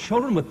kill her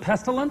children with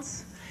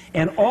pestilence,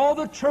 and all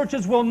the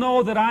churches will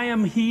know that I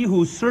am he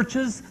who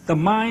searches the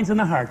minds and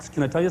the hearts.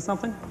 Can I tell you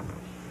something?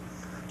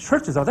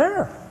 Churches are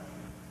there.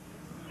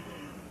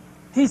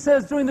 He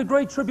says during the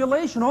Great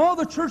Tribulation, all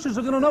the churches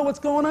are going to know what's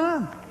going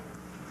on.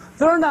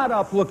 They're not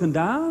up looking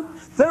down.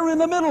 They're in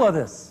the middle of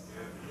this.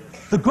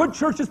 The good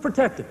church is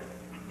protected.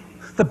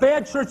 The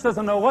bad church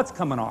doesn't know what's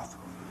coming off.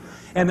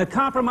 And the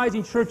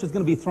compromising church is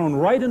going to be thrown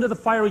right into the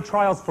fiery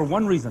trials for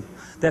one reason,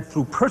 that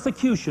through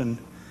persecution,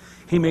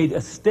 he may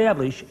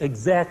establish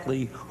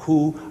exactly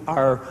who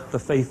are the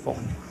faithful.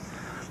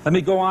 Let me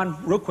go on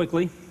real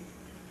quickly.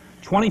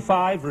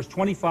 25, verse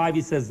 25,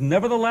 he says,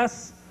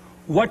 nevertheless,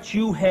 what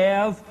you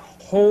have,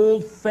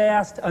 hold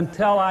fast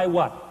until I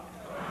what?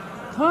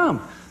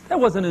 Come. That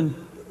wasn't in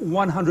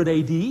 100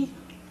 AD.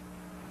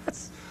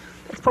 That's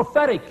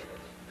prophetic.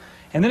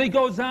 And then he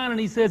goes on and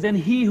he says, and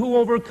he who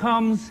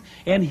overcomes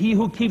and he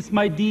who keeps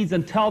my deeds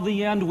until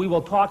the end. We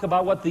will talk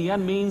about what the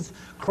end means.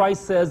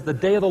 Christ says the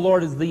day of the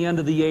Lord is the end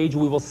of the age.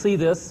 We will see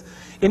this.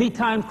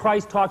 Anytime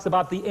Christ talks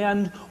about the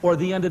end or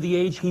the end of the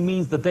age, he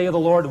means the day of the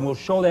Lord, and we'll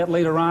show that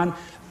later on.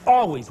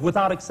 Always,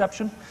 without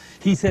exception.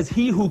 He says,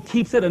 he who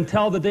keeps it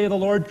until the day of the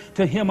Lord,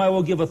 to him I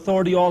will give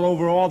authority all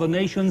over all the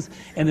nations.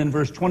 And then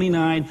verse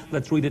 29,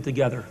 let's read it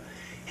together.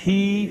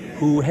 He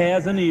who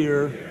has an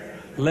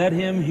ear, let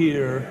him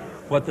hear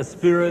what the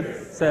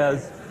Spirit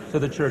says to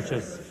the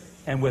churches.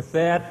 And with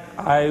that,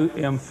 I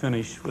am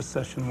finished with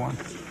session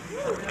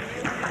 1.